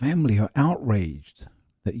your family are outraged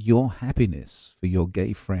at your happiness for your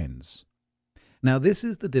gay friends? Now, this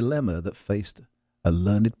is the dilemma that faced a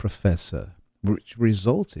learned professor, which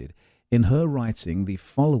resulted in her writing the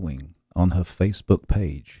following on her Facebook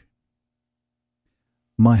page.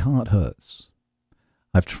 My heart hurts.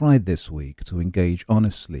 I've tried this week to engage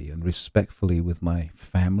honestly and respectfully with my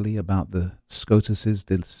family about the SCOTUS's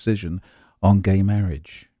decision on gay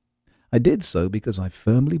marriage. I did so because I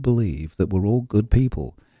firmly believe that we're all good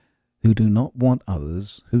people who do not want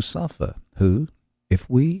others who suffer, who, if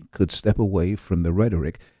we could step away from the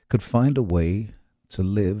rhetoric, could find a way to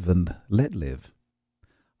live and let live.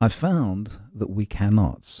 I found that we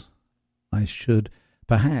cannot. I should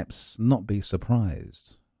perhaps not be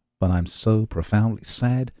surprised, but I'm so profoundly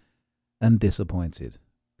sad and disappointed.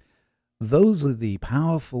 Those are the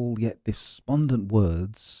powerful yet despondent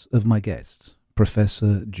words of my guest,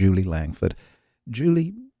 Professor Julie Langford.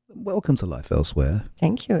 Julie, welcome to Life Elsewhere.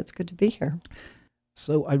 Thank you. It's good to be here.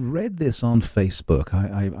 So I read this on Facebook.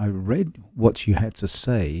 I read what you had to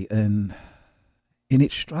say, and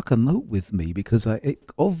it struck a note with me because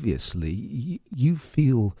obviously you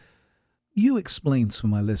feel, you explained to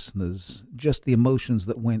my listeners just the emotions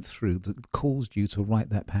that went through that caused you to write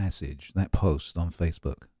that passage, that post on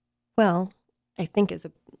Facebook. Well, I think as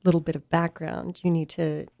a little bit of background, you need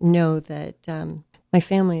to know that my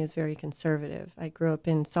family is very conservative. I grew up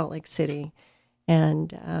in Salt Lake City,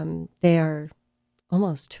 and they are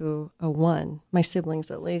almost to a one. My siblings,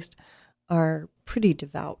 at least, are pretty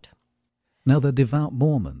devout. Now, they're devout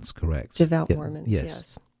Mormons, correct? Devout Mormons,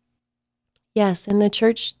 yes. Yes, and the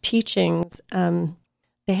church teachings,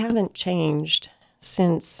 they haven't changed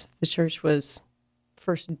since the church was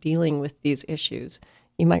first dealing with these issues.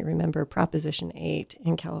 You might remember Proposition 8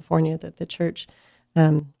 in California that the church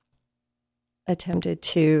attempted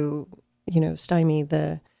to, stymie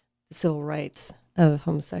the civil rights of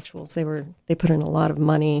homosexuals. They put in a lot of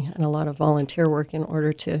money and a lot of volunteer work in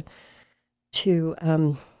order to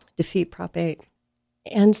defeat Prop 8.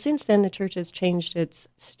 And since then, the church has changed its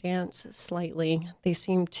stance slightly. They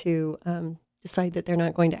seem to decide that they're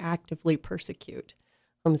not going to actively persecute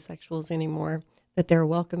homosexuals anymore, that they're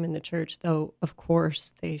welcome in the church, though, of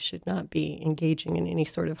course, they should not be engaging in any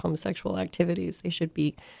sort of homosexual activities. They should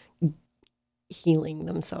be healing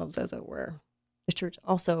themselves, as it were. The church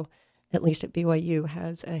also, at least at BYU,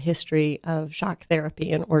 has a history of shock therapy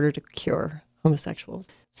in order to cure homosexuals.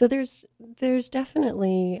 So there's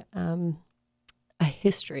definitely a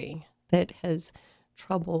history that has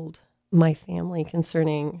troubled my family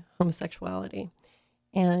concerning homosexuality.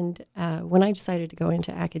 And when I decided to go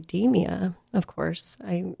into academia, of course,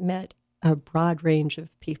 I met a broad range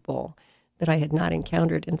of people that I had not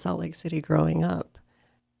encountered in Salt Lake City growing up.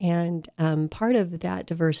 And part of that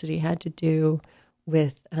diversity had to do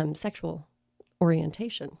with sexual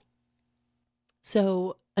orientation.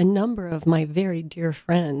 So a number of my very dear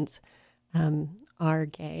friends are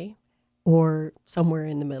gay, or somewhere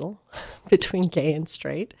in the middle between gay and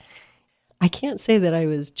straight. I can't say that I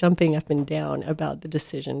was jumping up and down about the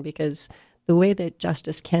decision, because the way that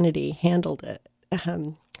Justice Kennedy handled it,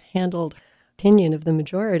 handled opinion of the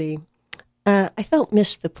majority, I felt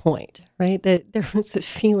missed the point, right? That there was this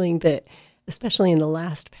feeling that, especially in the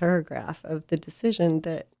last paragraph of the decision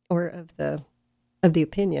or of the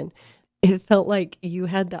opinion, it felt like you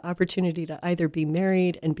had the opportunity to either be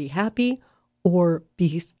married and be happy or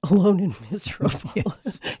be alone and miserable.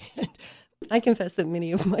 Yes. And I confess that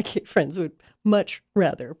many of my gay friends would much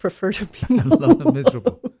rather prefer to be alone and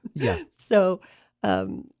miserable. Yeah. So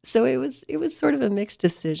it was sort of a mixed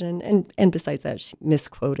decision. And besides that, she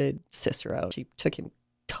misquoted Cicero. She took him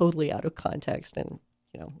totally out of context, and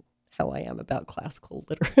how I am about classical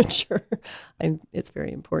literature. It's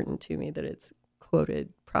very important to me that it's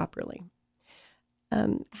quoted properly.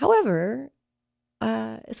 However,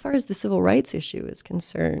 as far as the civil rights issue is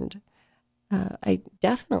concerned, I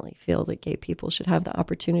definitely feel that gay people should have the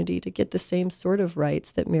opportunity to get the same sort of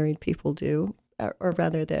rights that married people do, or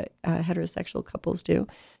rather that heterosexual couples do,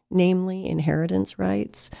 namely inheritance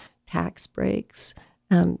rights, tax breaks,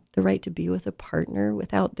 the right to be with a partner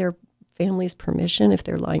without their family's permission if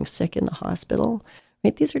they're lying sick in the hospital.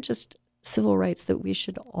 Right? These are just civil rights that we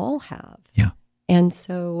should all have. Yeah. And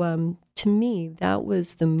so to me, that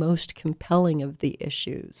was the most compelling of the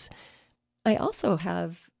issues. I also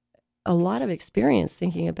have a lot of experience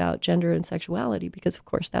thinking about gender and sexuality because, of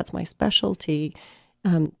course, that's my specialty,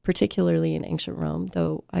 particularly in ancient Rome,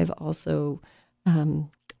 though I've also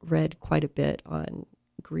read quite a bit on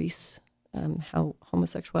Greece, how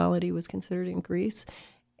homosexuality was considered in Greece,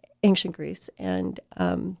 ancient Greece. And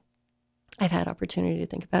I've had opportunity to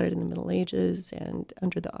think about it in the Middle Ages and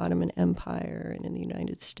under the Ottoman Empire and in the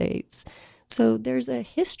United States. So there's a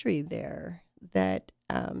history there that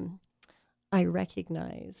I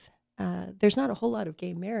recognize. There's not a whole lot of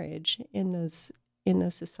gay marriage in those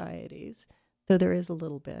societies, though there is a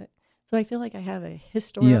little bit. So I feel like I have a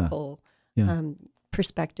historical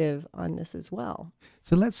perspective on this as well.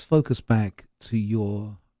 So let's focus back to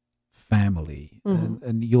your family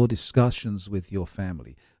and your discussions with your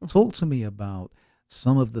family. Talk to me about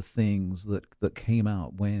some of the things that came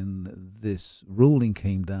out when this ruling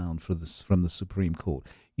came down from the Supreme Court.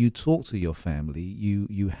 You talked to your family.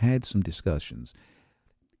 You had some discussions.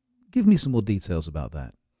 Give me some more details about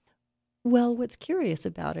that. Well, what's curious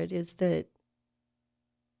about it is that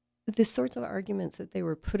the sorts of arguments that they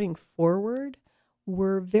were putting forward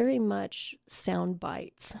were very much sound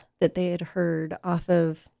bites that they had heard off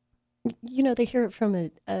of, they hear it from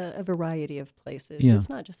a variety of places. Yeah. It's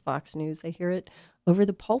not just Fox News. They hear it over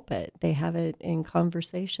the pulpit. They have it in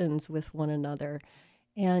conversations with one another.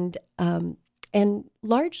 And And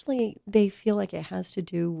largely, they feel like it has to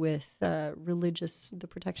do with the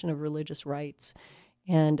protection of religious rights,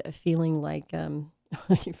 and a feeling like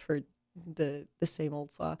you've heard the same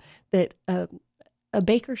old saw that a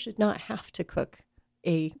baker should not have to create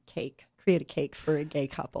a cake for a gay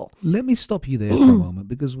couple. Let me stop you there for a moment,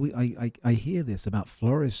 because I hear this about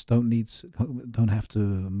florists don't have to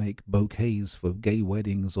make bouquets for gay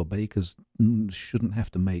weddings, or bakers shouldn't have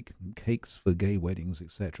to make cakes for gay weddings,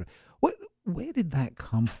 etc. Where did that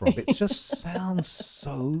come from? It just sounds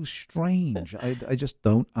so strange. I just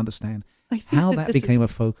don't understand how that became a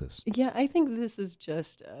focus. Yeah, I think this is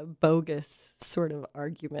just a bogus sort of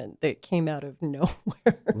argument that came out of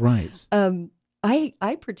nowhere. Right. I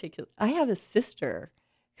have a sister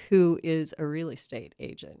who is a real estate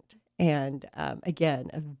agent, and again,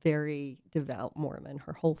 a very devout Mormon.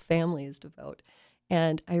 Her whole family is devout.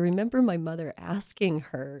 And I remember my mother asking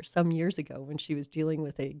her some years ago when she was dealing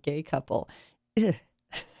with a gay couple,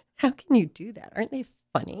 how can you do that? Aren't they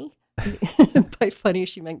funny? By funny,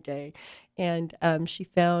 she meant gay. And she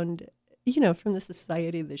found, from the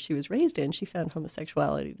society that she was raised in, she found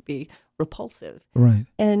homosexuality to be repulsive. Right.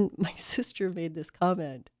 And my sister made this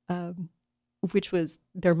comment, which was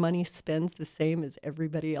their money spends the same as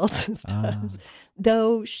everybody else's does,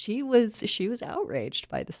 though she was outraged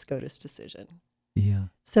by the SCOTUS decision. Yeah.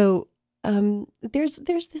 So there's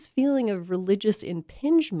this feeling of religious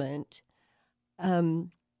impingement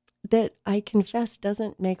that I confess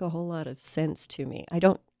doesn't make a whole lot of sense to me. I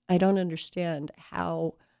don't understand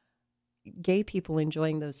how gay people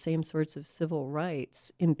enjoying those same sorts of civil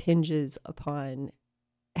rights impinges upon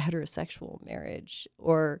heterosexual marriage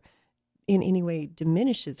or in any way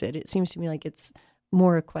diminishes it. It seems to me like it's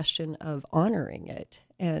more a question of honoring it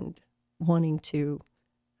and wanting to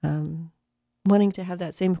have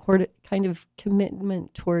that same kind of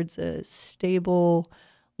commitment towards a stable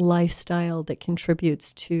lifestyle that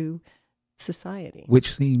contributes to society.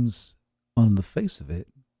 Which seems, on the face of it,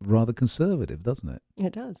 rather conservative, doesn't it?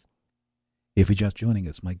 It does. If you're just joining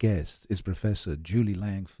us, my guest is Professor Julie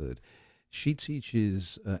Langford. She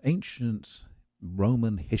teaches ancient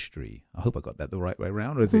Roman history. I hope I got that the right way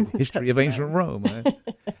around, or is it history of ancient Rome?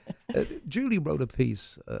 Julie wrote a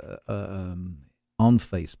piece on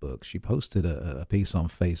Facebook. She posted a piece on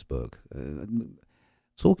Facebook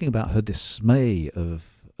talking about her dismay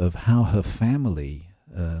of how her family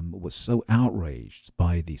was so outraged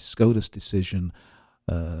by the SCOTUS decision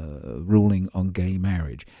ruling on gay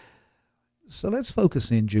marriage. So let's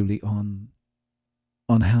focus in, Julie, on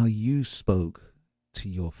how you spoke to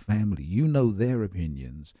your family. You know their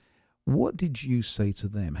opinions. What did you say to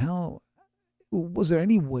them? How was there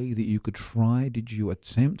any way that you could try? Did you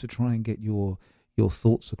attempt to try and get your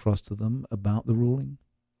thoughts across to them about the ruling?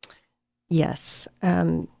 Yes.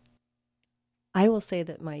 I will say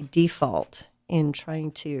that my default in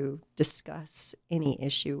trying to discuss any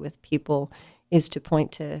issue with people is to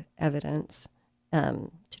point to evidence, to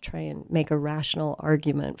try and make a rational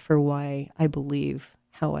argument for why I believe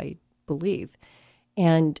how I believe.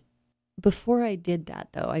 And before I did that,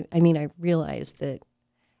 though, I realized that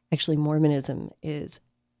actually Mormonism is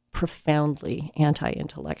profoundly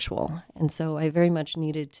anti-intellectual, and so I very much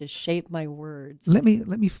needed to shape my words. Let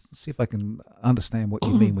me see if I can understand what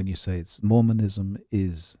you mean when you say Mormonism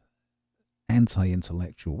is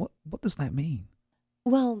anti-intellectual. What does that mean?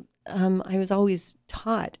 Well, I was always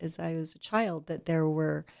taught as I was a child that there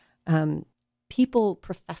were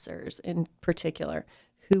professors in particular,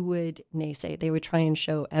 who would naysay. They would try and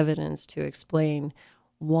show evidence to explain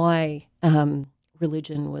why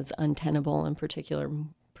religion was untenable, and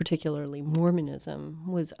particularly Mormonism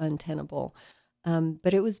was untenable.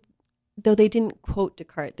 But it was, though they didn't quote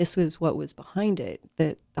Descartes, this was what was behind it,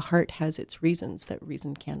 that the heart has its reasons that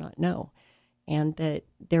reason cannot know, and that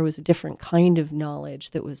there was a different kind of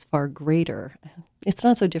knowledge that was far greater. It's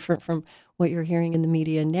not so different from what you're hearing in the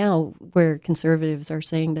media now, where conservatives are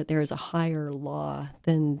saying that there is a higher law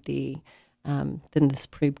than the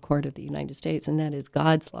Supreme Court of the United States, and that is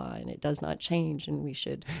God's law, and it does not change, and we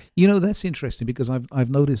should. That's interesting, because I've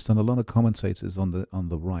noticed on a lot of commentators on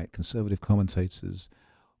the right, conservative commentators,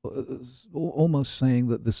 almost saying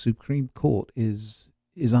that the Supreme Court is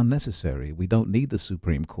unnecessary. We don't need the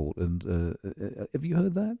Supreme Court. And have you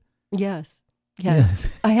heard that? Yes,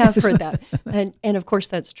 I have heard that, and of course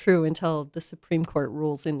that's true until the Supreme Court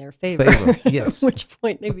rules in their favor. Yes. At which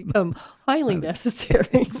point they become highly necessary.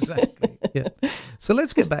 Exactly. Yeah. So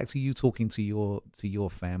let's get back to you talking to your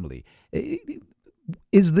family.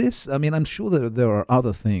 Is this? I mean, I'm sure that there are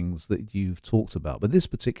other things that you've talked about, but this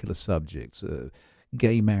particular subject,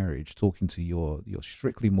 gay marriage, talking to your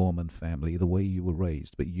strictly Mormon family, the way you were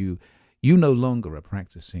raised, but you you no longer a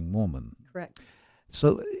practicing Mormon. Correct.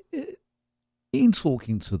 So, in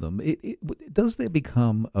talking to them, does there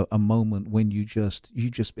become a moment when you just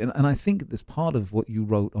and I think this part of what you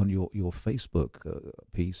wrote on your Facebook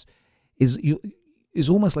piece is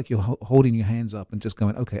almost like you're holding your hands up and just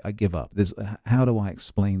going, okay, I give up. How do I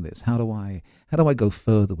explain this? How do I go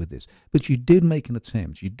further with this? But you did make an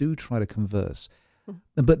attempt. You do try to converse,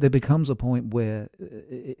 but there becomes a point where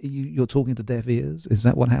you're talking to deaf ears. Is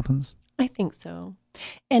that what happens? I think so.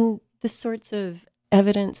 And the sorts of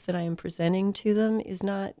evidence that I am presenting to them is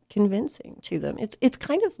not convincing to them. It's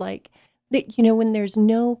kind of like that, when there's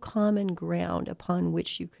no common ground upon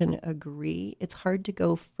which you can agree, it's hard to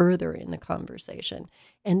go further in the conversation.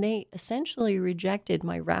 And they essentially rejected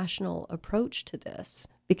my rational approach to this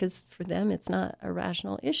because for them it's not a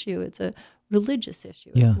rational issue, it's a religious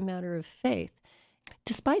issue. Yeah. It's a matter of faith.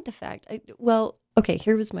 Despite the fact,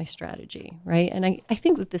 here was my strategy, right? And I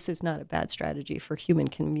think that this is not a bad strategy for human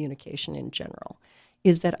communication in general,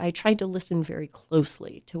 is that I tried to listen very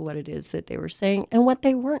closely to what it is that they were saying and what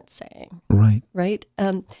they weren't saying. Right. Right?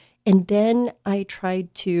 And then I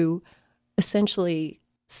tried to essentially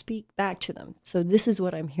speak back to them. So this is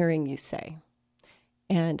what I'm hearing you say.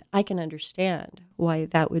 And I can understand why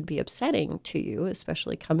that would be upsetting to you,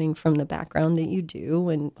 especially coming from the background that you do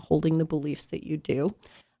and holding the beliefs that you do.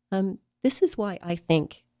 This is why I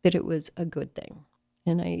think that it was a good thing.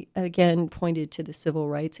 And I, again, pointed to the civil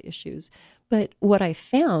rights issues. But what I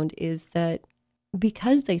found is that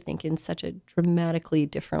because they think in such a dramatically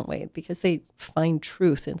different way, because they find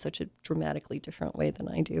truth in such a dramatically different way than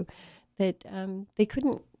I do, that they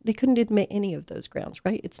couldn't admit any of those grounds,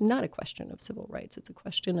 right? It's not a question of civil rights. It's a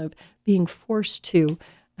question of being forced to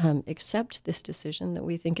accept this decision that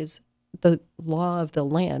we think is the law of the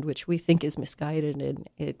land, which we think is misguided and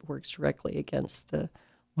it works directly against the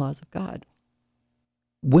laws of God.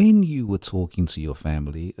 When you were talking to your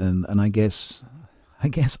family, and I guess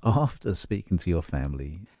after speaking to your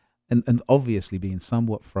family, and obviously being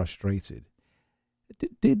somewhat frustrated,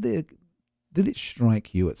 did it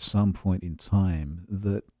strike you at some point in time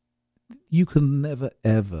that you can never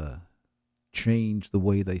ever change the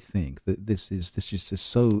way they think? That this is just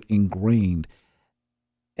so ingrained.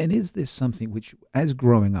 And is this something which, as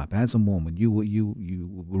growing up as a Mormon, you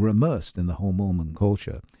were immersed in the whole Mormon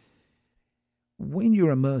culture? When you're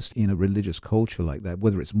immersed in a religious culture like that,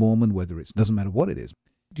 whether it's Mormon, doesn't matter what it is,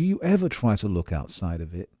 do you ever try to look outside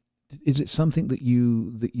of it? Is it something that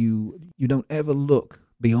you don't ever look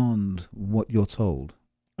beyond what you're told?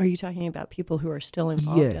 Are you talking about people who are still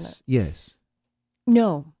involved in it? Yes.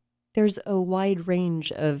 No. There's a wide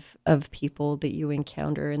range of people that you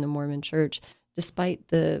encounter in the Mormon Church. Despite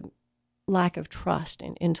the lack of trust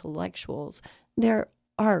in intellectuals, there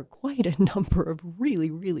are quite a number of really,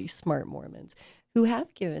 really smart Mormons who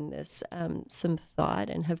have given this some thought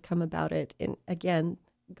and have come about it and, again,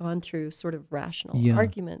 gone through sort of rational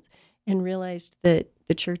arguments and realized that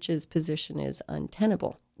the church's position is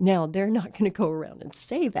untenable. Now, they're not going to go around and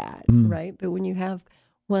say that, right? But when you have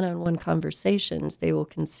one-on-one conversations, they will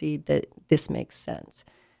concede that this makes sense.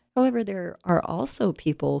 However, there are also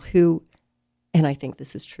people who, and I think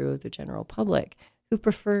this is true of the general public, who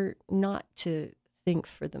prefer not to think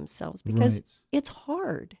for themselves because it's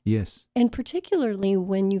hard. Yes. And particularly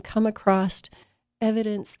when you come across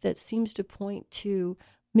evidence that seems to point to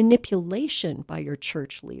manipulation by your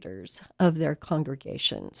church leaders of their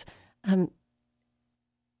congregations,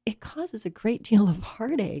 it causes a great deal of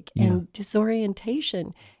heartache and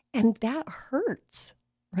disorientation, and that hurts.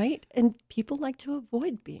 Right? And people like to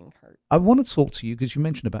avoid being hurt. I want to talk to you because you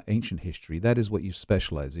mentioned about ancient history. That is what you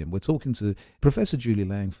specialize in. We're talking to Professor Julie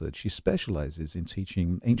Langford. She specializes in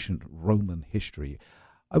teaching ancient Roman history.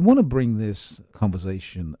 I want to bring this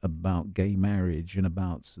conversation about gay marriage and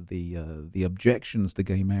about the objections to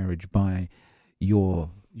gay marriage by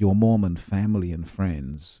your Mormon family and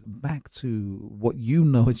friends back to what you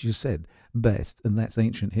know, as you said, best, and that's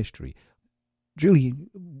ancient history. Julie,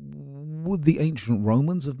 would the ancient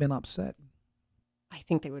Romans have been upset? I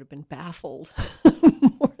think they would have been baffled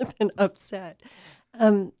more than upset.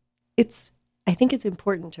 I think it's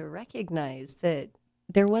important to recognize that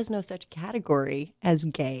there was no such category as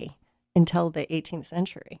gay until the 18th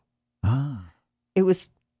century. It was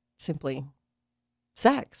simply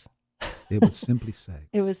sex. It was simply sex.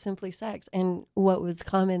 It was simply sex. And what was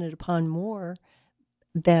commented upon more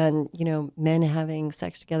than, men having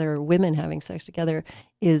sex together or women having sex together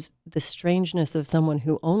is the strangeness of someone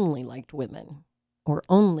who only liked women or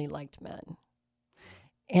only liked men.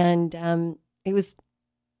 And it was,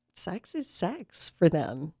 sex is sex for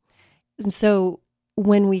them. And so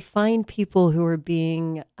when we find people who are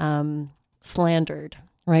being slandered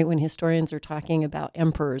right? When historians are talking about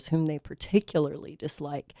emperors whom they particularly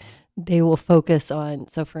dislike, they will focus on,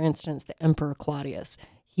 so for instance, the Emperor Claudius,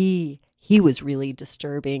 he was really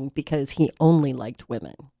disturbing because he only liked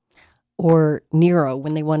women. Or Nero,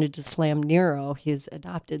 when they wanted to slam Nero, his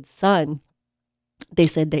adopted son, they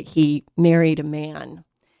said that he married a man,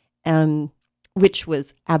 which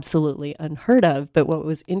was absolutely unheard of. But what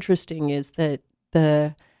was interesting is that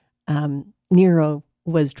the Nero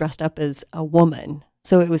was dressed up as a woman,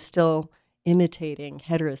 so it was still imitating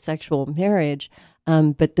heterosexual marriage.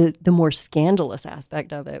 But the more scandalous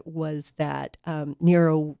aspect of it was that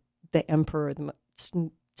Nero, the emperor, the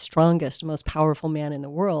strongest, most powerful man in the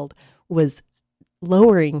world, was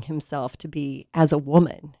lowering himself to be as a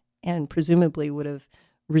woman, and presumably would have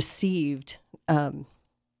received,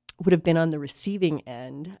 would have been on the receiving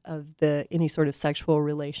end of any sort of sexual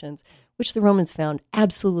relations, which the Romans found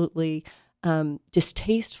absolutely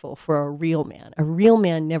distasteful for a real man. A real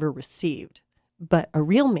man never received, but a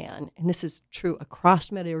real man, and this is true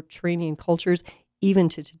across Mediterranean cultures, even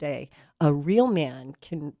to today, a real man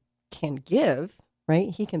can give, right?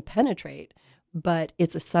 He can penetrate, but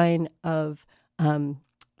it's a sign of a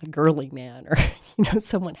girly man, or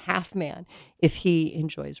someone half man, if he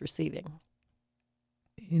enjoys receiving.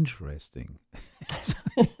 Interesting.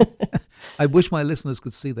 I wish my listeners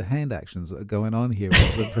could see the hand actions that are going on here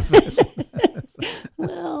with the professor.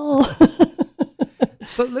 Well,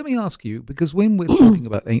 so let me ask you, because when we're talking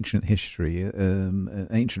about ancient history,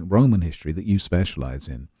 ancient Roman history that you specialize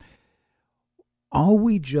in, are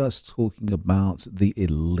we just talking about the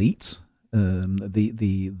elite,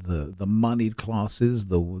 the moneyed classes,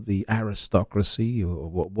 the aristocracy, or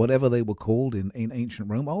whatever they were called in ancient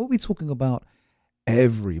Rome? Or are we talking about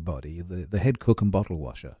everybody, the head cook and bottle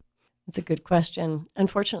washer? That's a good question.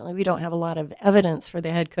 Unfortunately, we don't have a lot of evidence for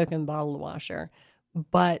the head cook and bottle washer,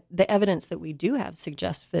 but the evidence that we do have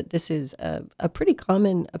suggests that this is a pretty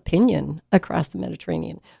common opinion across the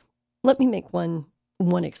Mediterranean. Let me make one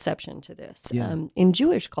exception to this. Yeah. In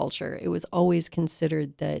Jewish culture, it was always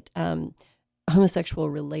considered that homosexual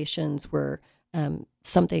relations were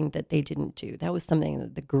something that they didn't do. That was something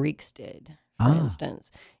that the Greeks did, for instance.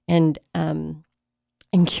 And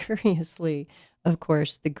curiously, of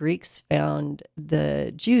course, the Greeks found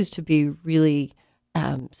the Jews to be really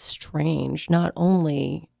strange, not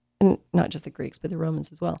just the Greeks, but the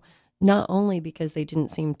Romans as well. Not only because they didn't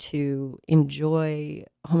seem to enjoy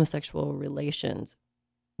homosexual relations,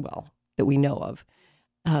 well, that we know of,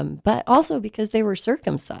 but also because they were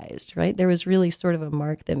circumcised, right? There was really sort of a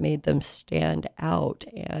mark that made them stand out,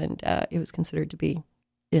 and it was considered to be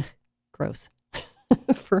gross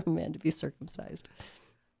for a man to be circumcised.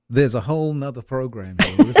 There's a whole nother program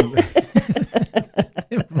here, isn't there?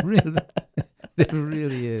 It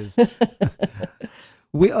really is.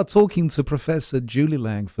 We are talking to Professor Julie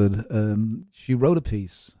Langford. She wrote a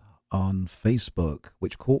piece on Facebook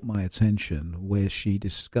which caught my attention, where she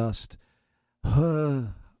discussed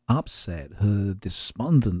her upset, her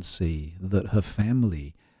despondency that her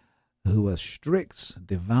family, who are strict,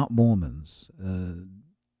 devout Mormons,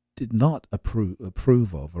 did not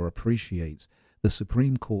approve of or appreciate the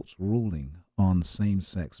Supreme Court's ruling on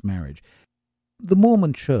same-sex marriage. The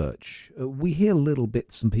Mormon Church, we hear little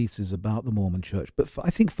bits and pieces about the Mormon Church, but I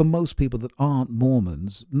think for most people that aren't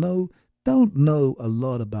Mormons, don't know a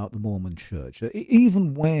lot about the Mormon Church.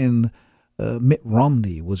 Even when Mitt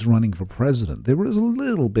Romney was running for president, there was a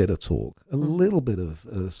little bit of talk, a little bit of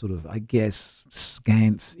sort of, I guess,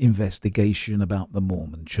 scant investigation about the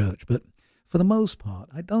Mormon Church. But for the most part,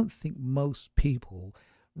 I don't think most people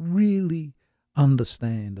really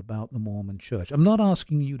understand about the Mormon Church. I'm not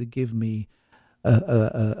asking you to give me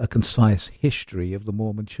a concise history of the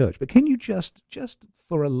Mormon Church, but can you just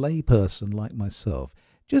for a layperson like myself,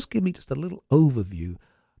 just give me just a little overview?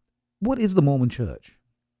 What is the Mormon Church?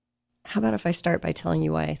 How about if I start by telling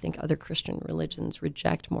you why I think other Christian religions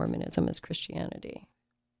reject Mormonism as Christianity?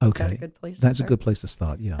 Okay, is that a good place? That's a good place to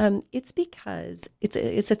start. Yeah, it's because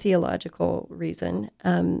it's a theological reason.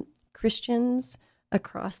 Christians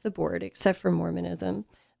across the board, except for Mormonism,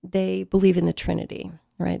 they believe in the Trinity,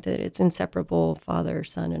 right? That it's inseparable, Father,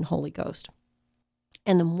 Son, and Holy Ghost.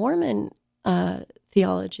 And the Mormon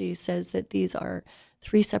theology says that these are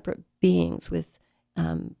three separate beings with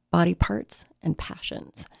body parts and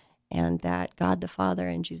passions, and that God the Father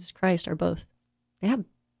and Jesus Christ they have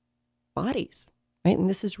bodies, right? And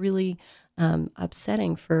this is really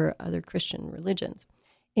upsetting for other Christian religions.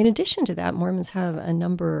 In addition to that, Mormons have a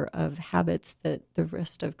number of habits that the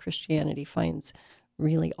rest of Christianity finds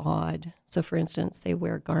really odd. So, for instance, they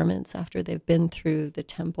wear garments after they've been through the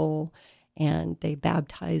temple, and they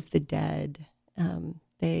baptize the dead.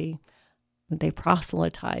 They they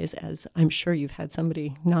proselytize, as I'm sure you've had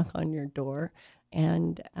somebody knock on your door.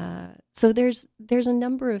 And so there's a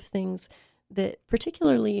number of things that,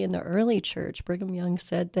 particularly in the early church, Brigham Young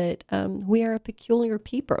said that we are a peculiar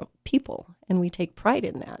people, and we take pride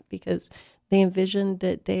in that because they envision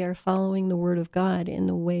that they are following the Word of God in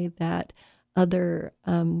the way that other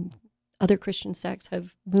Christian sects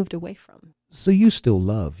have moved away from. So you still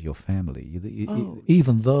love your family,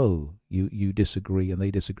 even yes. though you disagree and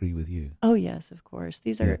they disagree with you. Oh yes, of course.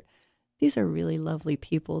 These are really lovely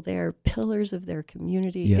people. They are pillars of their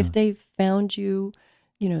community. Yeah. If they've found you,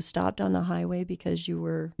 stopped on the highway because you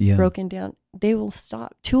were Yeah. broken down, they will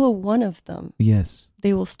stop. One of them, Yes.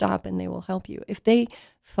 they will stop and they will help you. If they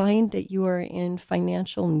find that you are in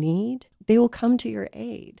financial need, they will come to your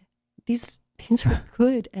aid. These are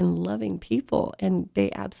good and loving people, and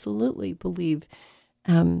they absolutely believe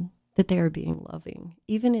that they are being loving,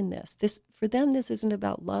 even in this. For them, this isn't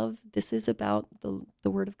about love. This is about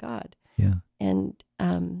the Word of God. Yeah. And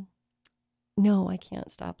no, I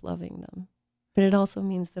can't stop loving them. But it also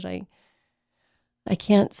means that I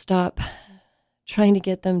can't stop trying to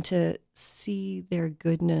get them to see their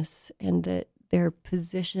goodness and that their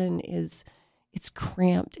position it's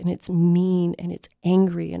cramped and it's mean and it's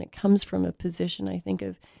angry, and it comes from a position, I think,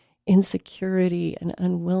 of insecurity and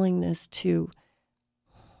unwillingness to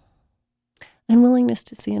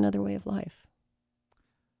see another way of life.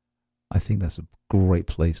 I think that's a great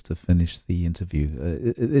place to finish the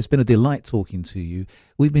interview. It's been a delight talking to you.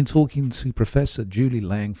 We've been talking to Professor Julie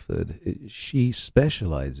Langford. She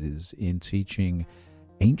specializes in teaching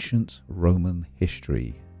ancient Roman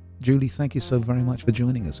history. Julie, thank you so very much for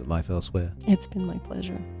joining us at Life Elsewhere. It's been my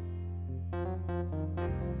pleasure.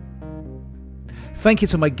 Thank you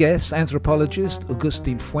to my guest, anthropologist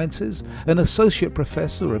Agustin Fuentes, and Associate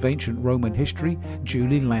Professor of Ancient Roman History,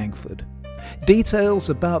 Julie Langford. Details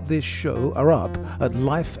about this show are up at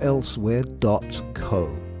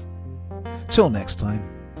lifeelsewhere.co. Till next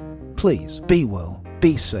time, please be well,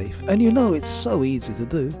 be safe, and it's so easy to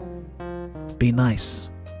do. Be nice.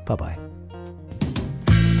 Bye-bye.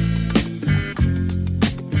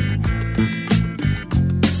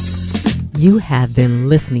 You have been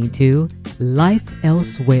listening to Life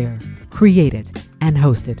Elsewhere, created and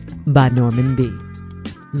hosted by Norman B.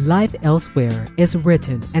 Life Elsewhere is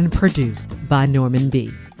written and produced by Norman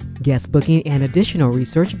B. Guest booking and additional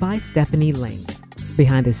research by Stephanie Lane.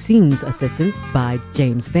 Behind the scenes assistance by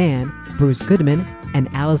James Vann, Bruce Goodman, and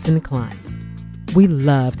Allison Klein. We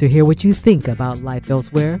love to hear what you think about Life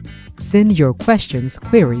Elsewhere. Send your questions,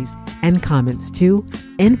 queries, and comments to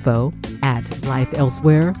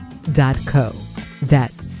info@lifeelsewhere.co.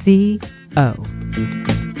 That's C-O.